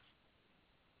yet.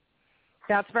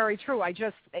 That's very true. I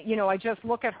just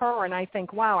look at her and I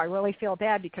think, wow, I really feel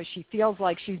bad because she feels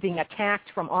like she's being attacked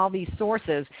from all these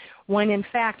sources when, in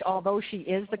fact, although she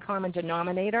is the common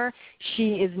denominator,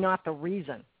 she is not the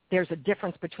reason. There's a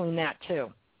difference between that,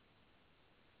 too.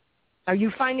 Are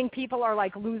you finding people are,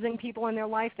 losing people in their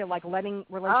life? They're, letting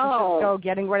relationships go,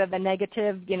 getting rid of the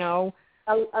negative,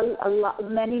 A lot,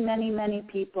 many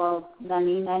people,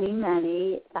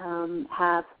 many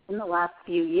have, in the last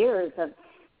few years, have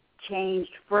changed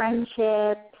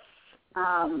friendships.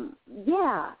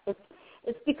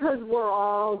 It's because we're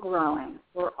all growing.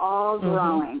 We're all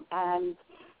growing, and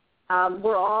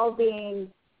we're all being.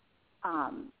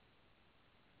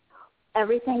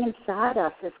 Everything inside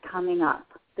us is coming up.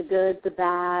 The good, the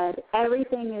bad.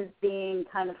 Everything is being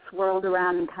kind of swirled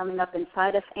around and coming up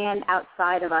inside us and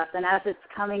outside of us. And as it's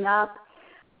coming up,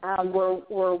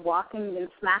 we're walking and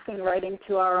smacking right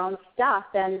into our own stuff.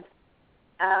 And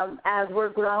as we're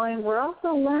growing, we're also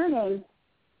learning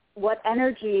what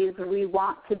energies we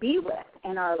want to be with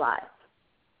in our lives.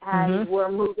 And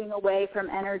we're moving away from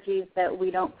energies that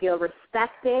we don't feel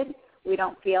respected, we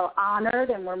don't feel honored,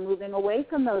 and we're moving away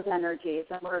from those energies.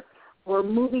 And we're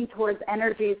moving towards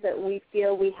energies that we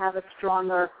feel we have a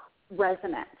stronger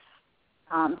resonance.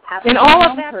 And all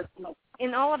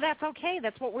of that's okay.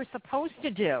 That's what we're supposed to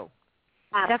do.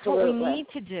 Absolutely. That's what we need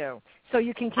to do, so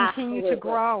you can continue to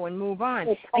grow and move on.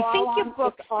 I think your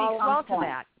book speaks well to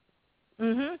that.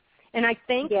 Mm-hmm. And I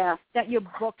think that your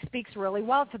book speaks really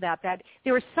well to that. That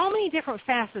there are so many different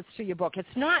facets to your book. It's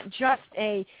not just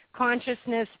a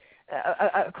consciousness,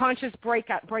 a conscious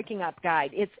breaking up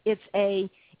guide.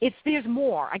 There's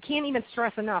more. I can't even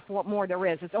stress enough what more there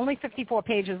is. It's only 54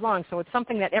 pages long, so it's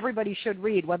something that everybody should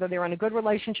read, whether they're in a good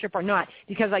relationship or not,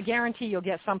 because I guarantee you'll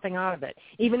get something out of it.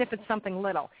 Even if it's something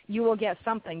little, you will get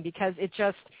something, because it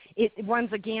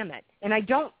runs a gamut. And I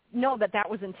don't know that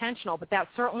was intentional, but that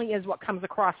certainly is what comes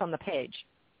across on the page.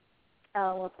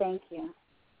 Oh, well, thank you.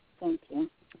 Thank you.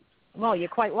 Well, you're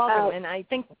quite welcome. And I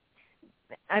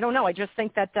just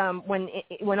think that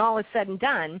when all is said and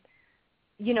done,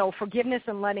 forgiveness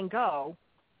and letting go,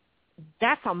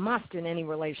 that's a must in any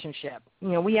relationship.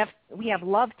 We have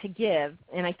love to give,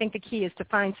 and I think the key is to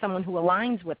find someone who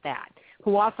aligns with that,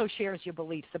 who also shares your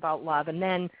beliefs about love. And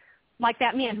then, like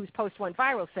that man whose post went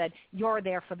viral said, you're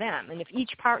there for them. And if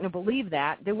each partner believed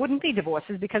that, there wouldn't be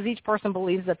divorces, because each person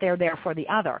believes that they're there for the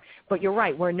other. But you're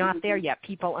right, we're not there yet.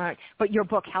 People aren't. But your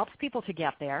book helps people to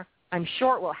get there. I'm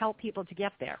sure it will help people to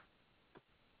get there.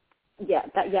 Yeah,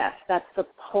 that's the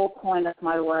whole point of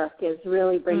my work, is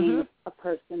really bringing a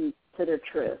person to their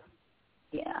truth.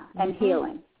 Yeah, and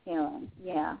healing.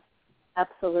 Yeah,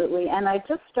 absolutely. And I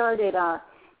just started,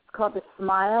 it's called the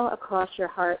Smile Across Your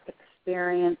Heart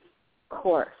Experience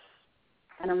course,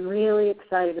 and I'm really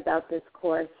excited about this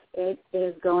course. It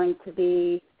is going to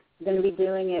be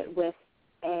doing it with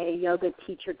a yoga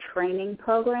teacher training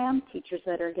program, teachers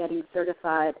that are getting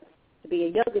certified to be a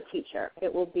yoga teacher.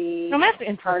 It will be that's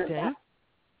interesting.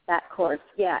 That course,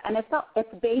 yeah. And it's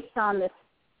based on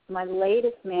my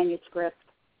latest manuscript,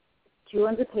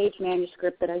 200-page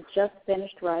manuscript that I just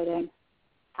finished writing,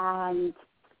 and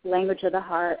Language of the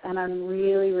Heart, and I'm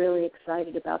really, really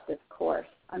excited about this course.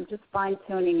 I'm just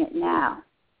fine-tuning it now.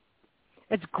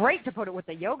 It's great to put it with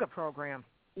the yoga program.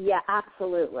 Yeah,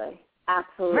 absolutely.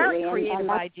 Very creative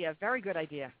idea. Very good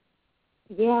idea.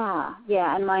 Yeah,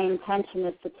 and my intention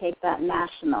is to take that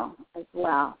national as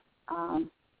well.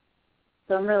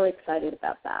 So I'm really excited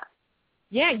about that.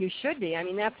 Yeah, you should be. I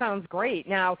mean, that sounds great.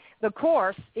 Now, the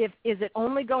course, is it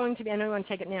only going to be, I know you want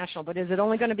to take it national, but is it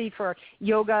only going to be for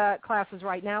yoga classes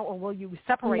right now, or will you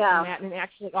separate from that and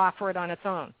actually offer it on its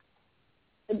own?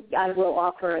 I will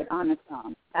offer it on its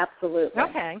own, absolutely.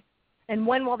 Okay. And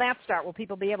when will that start? Will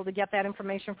people be able to get that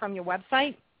information from your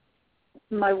website?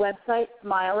 My website,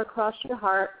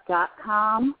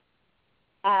 smileacrossyourheart.com,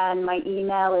 and my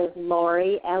email is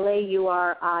Laurie,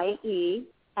 LAURIEM,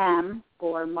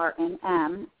 for Martin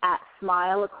M, at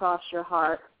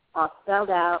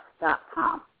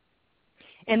smileacrossyourheart.com.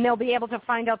 And they'll be able to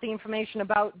find out the information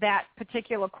about that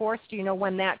particular course. Do you know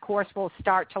when that course will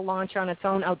start to launch on its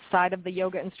own outside of the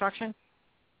yoga instruction?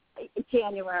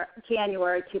 January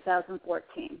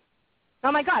 2014.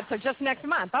 Oh, my God, so just next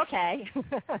month. Okay.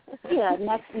 Yeah,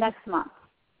 next month.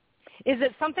 Is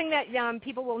it something that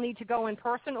people will need to go in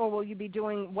person, or will you be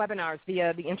doing webinars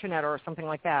via the internet or something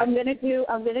like that? I'm going to do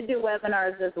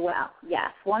webinars as well.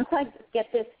 Yes. Once I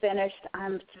get this finished,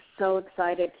 I'm just so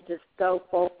excited to just go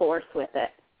full force with it.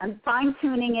 I'm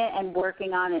fine-tuning it and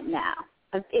working on it now.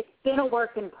 It's been a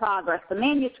work in progress. The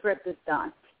manuscript is done.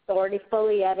 It's already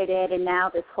fully edited, and now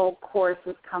this whole course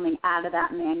is coming out of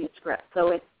that manuscript.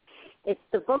 So it's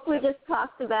the book we just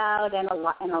talked about, and a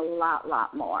lot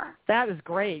more. That is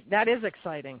great. That is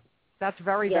exciting. That's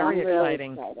very exciting.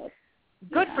 Really excited.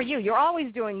 Good for you. You're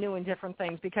always doing new and different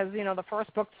things, because, the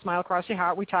first book, Smile Across Your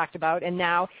Heart, we talked about, and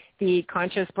now the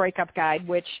Conscious Breakup Guide,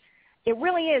 which it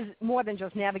really is more than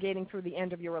just navigating through the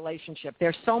end of your relationship.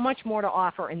 There's so much more to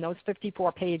offer in those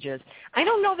 54 pages. I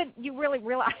don't know that you really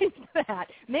realize that.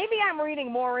 Maybe I'm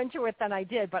reading more into it than I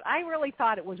did, but I really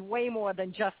thought it was way more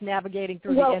than just navigating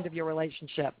through the end of your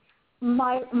relationship.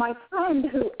 My friend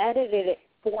who edited it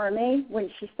for me, when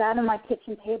she sat at my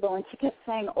kitchen table, and she kept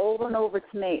saying over and over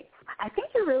to me, I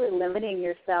think you're really limiting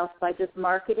yourself by just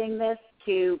marketing this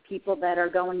to people that are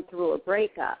going through a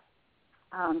breakup.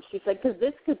 She said, because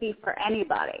this could be for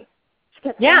anybody. She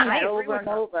kept saying that over and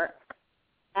over.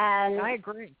 And I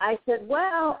agree. I said,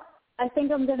 well, I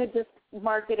think I'm going to just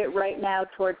market it right now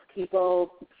towards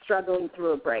people struggling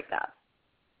through a breakup.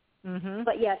 Mm-hmm.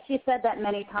 But, yeah, she said that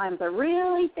many times. I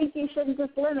really think you shouldn't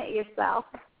just limit yourself.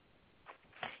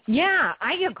 Yeah,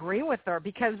 I agree with her,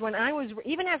 because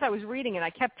even as I was reading it,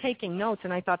 I kept taking notes,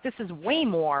 and I thought, this is way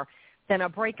more than a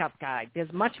breakup guide.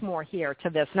 There's much more here to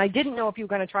this. And I didn't know if you were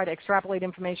going to try to extrapolate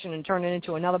information and turn it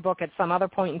into another book at some other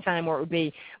point in time where it would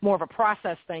be more of a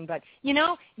process thing. But,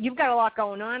 you've got a lot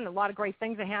going on. A lot of great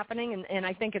things are happening, and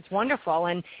I think it's wonderful.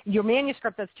 And your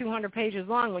manuscript that's 200 pages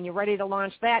long, when you're ready to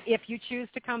launch that, if you choose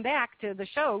to come back to the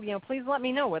show, please let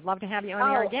me know. We'd love to have you on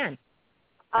the air again.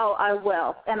 Oh, I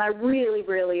will. And I really,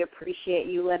 really appreciate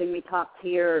you letting me talk to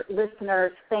your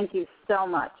listeners. Thank you so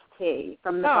much, T,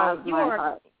 from the bottom of my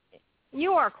heart.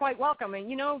 You are quite welcome.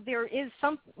 And, there is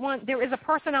a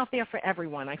person out there for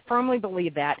everyone. I firmly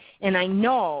believe that. And I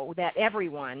know that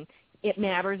everyone, it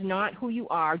matters not who you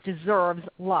are, deserves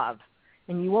love.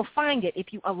 And you will find it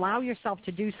if you allow yourself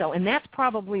to do so. And that's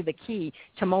probably the key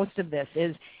to most of this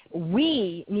is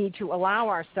we need to allow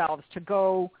ourselves to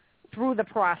go through the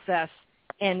process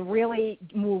and really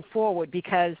move forward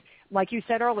because, like you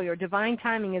said earlier, divine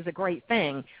timing is a great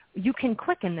thing. You can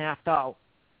quicken that, though.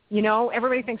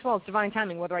 Everybody thinks, well, it's divine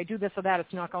timing. Whether I do this or that,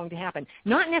 it's not going to happen.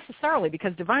 Not necessarily,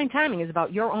 because divine timing is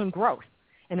about your own growth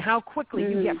and how quickly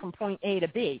you get from point A to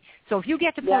B. So if you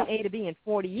get to point A to B in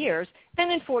 40 years,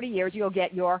 then in 40 years you'll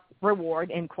get your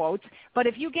reward, in quotes. But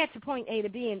if you get to point A to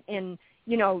B in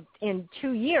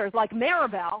 2 years, like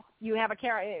Maribel, you have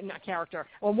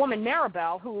a woman,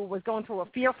 Maribel, who was going through a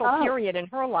fearful period in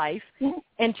her life,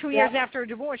 and 2 years after her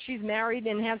divorce, she's married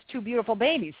and has 2 beautiful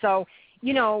babies. So,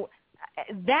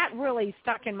 that really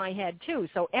stuck in my head, too.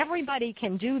 So everybody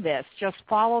can do this. Just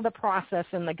follow the process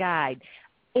in the guide.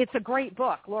 It's a great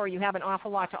book. Laura, you have an awful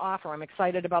lot to offer. I'm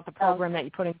excited about the program that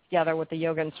you're putting together with the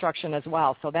yoga instruction as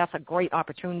well. So that's a great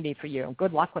opportunity for you.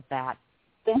 Good luck with that.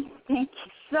 Thank you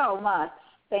so much.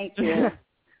 Thank you.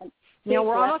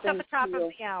 We're almost at the top of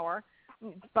the hour.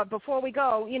 But before we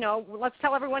go, let's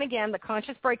tell everyone again, the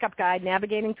Conscious Breakup Guide,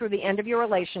 Navigating Through the End of Your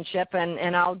Relationship,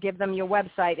 and I'll give them your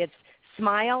website. It's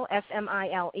Smile,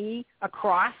 S-M-I-L-E,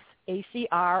 across,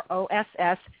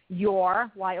 A-C-R-O-S-S,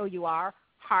 your, Y-O-U-R,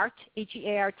 heart,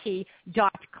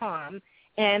 HEART.com.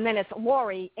 And then it's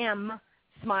Lori, M,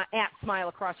 at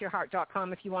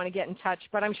smileacrossyourheart.com if you want to get in touch.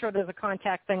 But I'm sure there's a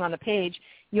contact thing on the page.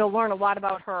 You'll learn a lot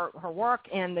about her work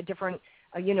and the different,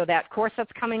 that course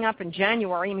that's coming up in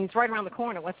January. I mean, it's right around the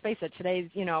corner. Let's face it. Today's,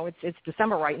 it's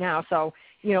December right now. So,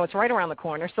 it's right around the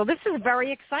corner. So this is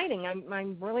very exciting.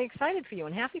 I'm really excited for you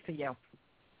and happy for you.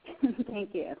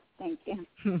 Thank you.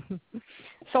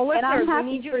 So, listeners, and I'm happy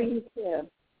we need for you too.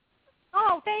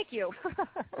 Oh, thank you.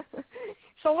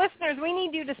 So, listeners, we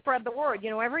need you to spread the word.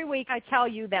 Every week I tell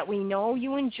you that we know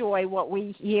you enjoy what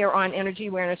we hear on Energy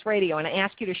Awareness Radio, and I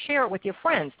ask you to share it with your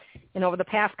friends. And over the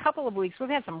past couple of weeks, we've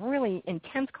had some really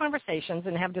intense conversations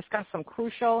and have discussed some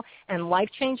crucial and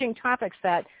life-changing topics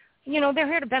that, they're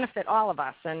here to benefit all of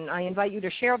us. And I invite you to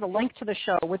share the link to the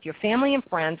show with your family and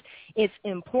friends. It's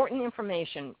important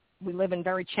information. We live in a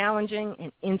very challenging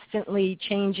and instantly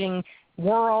changing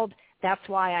world. That's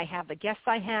why I have the guests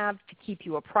I have, to keep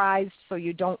you apprised so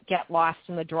you don't get lost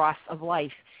in the dross of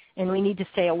life. And we need to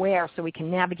stay aware so we can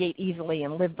navigate easily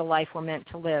and live the life we're meant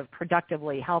to live,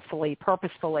 productively, healthfully,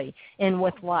 purposefully, and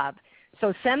with love.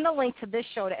 So send the link to this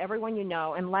show to everyone you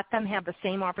know and let them have the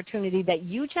same opportunity that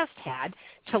you just had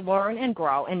to learn and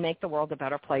grow and make the world a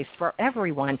better place for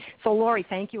everyone. So, Lori,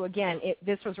 thank you again.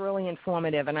 This was really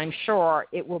informative, and I'm sure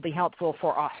it will be helpful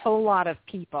for a whole lot of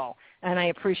people. And I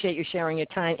appreciate you sharing your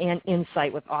time and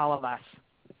insight with all of us.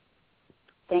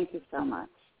 Thank you so much.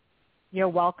 You're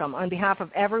welcome. On behalf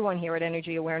of everyone here at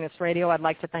Energy Awareness Radio, I'd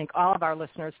like to thank all of our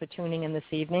listeners for tuning in this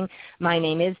evening. My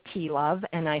name is T. Love,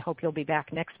 and I hope you'll be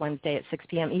back next Wednesday at 6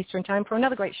 p.m. Eastern Time for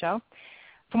another great show.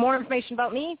 For more information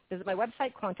about me, visit my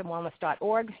website,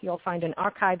 quantumwellness.org. You'll find an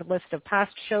archived list of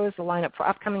past shows, the lineup for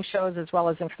upcoming shows, as well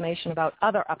as information about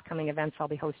other upcoming events I'll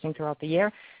be hosting throughout the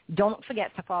year. Don't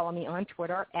forget to follow me on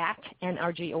Twitter at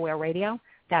NRG Aware Radio.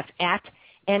 That's at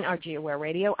NRG Aware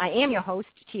Radio. I am your host,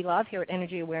 T. Love, here at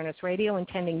Energy Awareness Radio,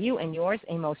 intending you and yours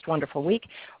a most wonderful week.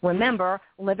 Remember,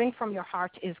 living from your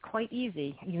heart is quite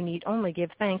easy. You need only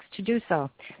give thanks to do so.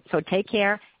 So take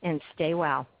care and stay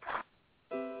well.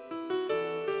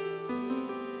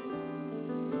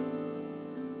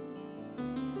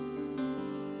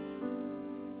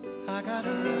 I got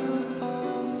a roof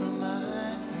over my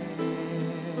head.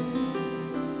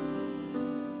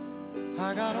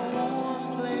 I got a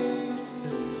warm place to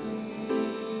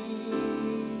sleep.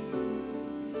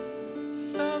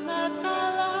 Some nights I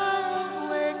lie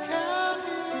awake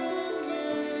counting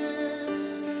years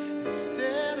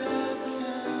instead of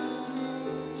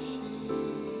counting sheep.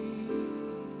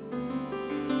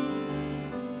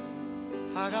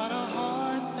 I got a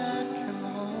heart that can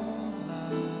hold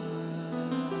love.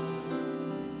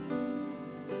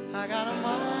 I got a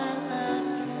mind that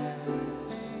can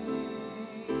think.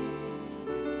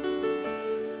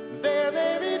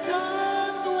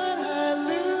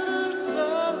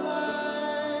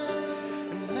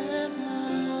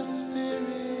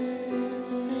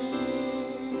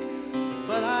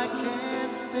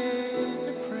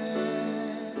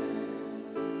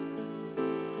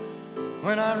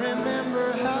 when I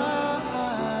remember how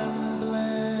I was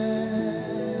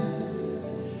blessed.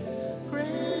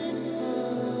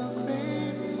 Grateful,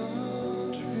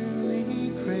 grateful, truly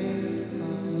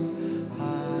grateful I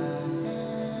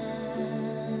am.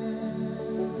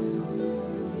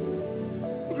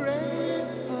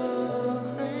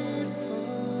 Grateful,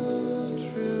 grateful,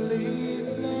 truly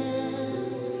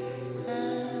blessed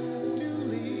and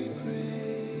duly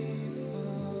grateful.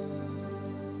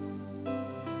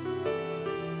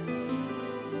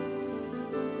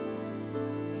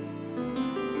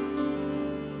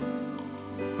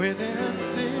 Within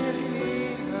a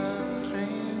city of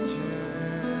strangers,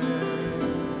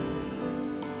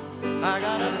 I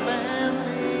got a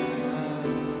family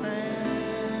of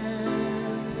friends.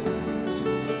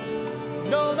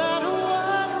 Know that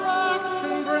what rocks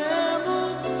and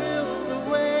brambles fill the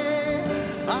way,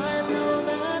 I know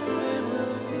that they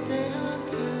will stay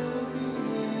until the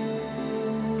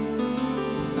end.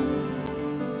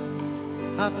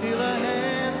 I feel a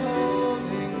hand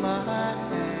holding my hand.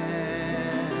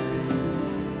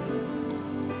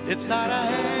 It's not a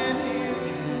hand you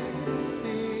can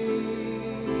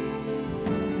see,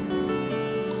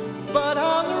 but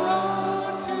on the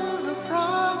road to the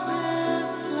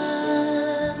promised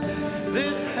land,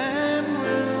 this hand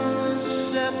will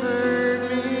shepherd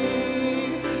me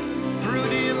through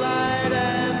delight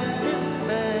and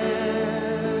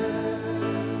despair,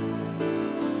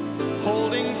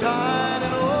 holding tight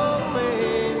and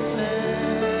always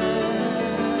there.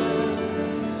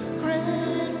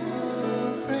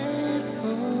 Grateful,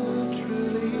 grateful,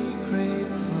 truly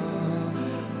grateful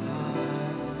I am.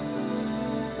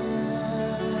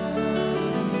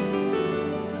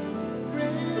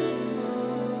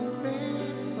 Grateful,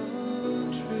 grateful,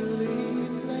 truly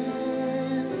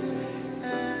blessed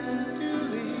and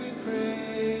duly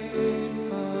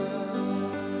grateful.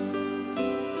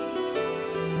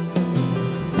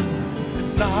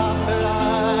 It's not that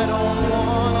I don't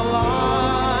want a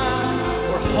lot,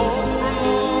 or hope for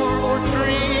more, or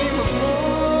dream of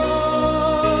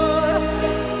more,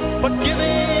 but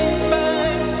giving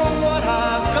thanks for what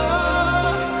I've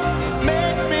got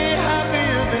makes me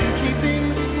happier than keeping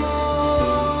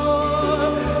score.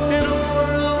 In a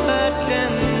world that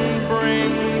can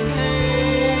bring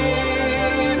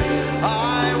pain, I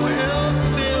will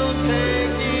still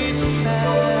take each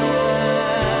chance.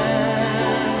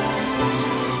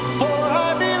 For I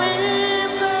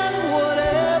believe that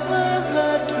whatever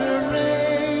the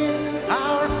terrain,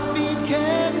 our feet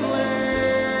can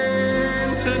learn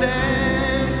to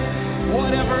dance.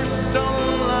 Whatever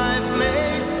stone life may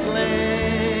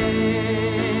fling,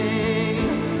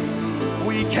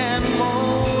 we can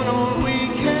moan or we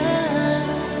can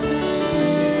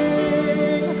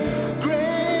sing.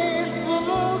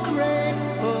 Grateful,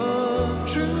 grateful,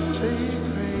 truly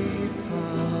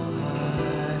grateful I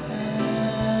am.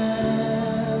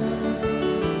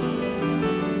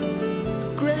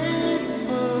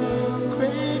 Grateful,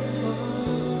 grateful,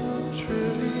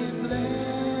 truly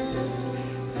blessed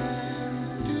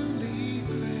and duly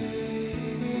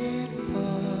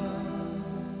grateful.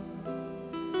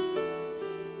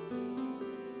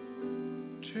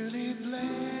 Truly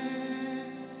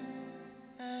blessed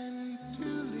and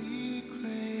duly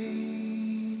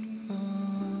grateful.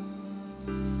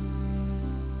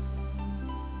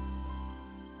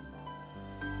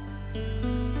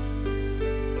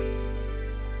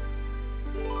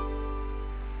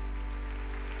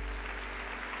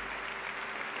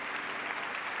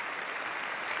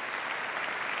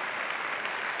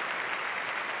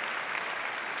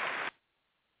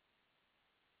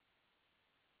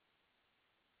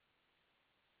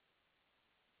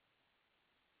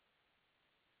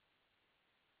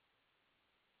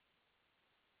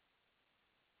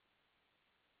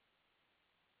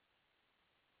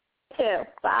 Too.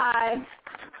 Bye.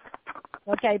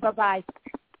 Okay, bye-bye.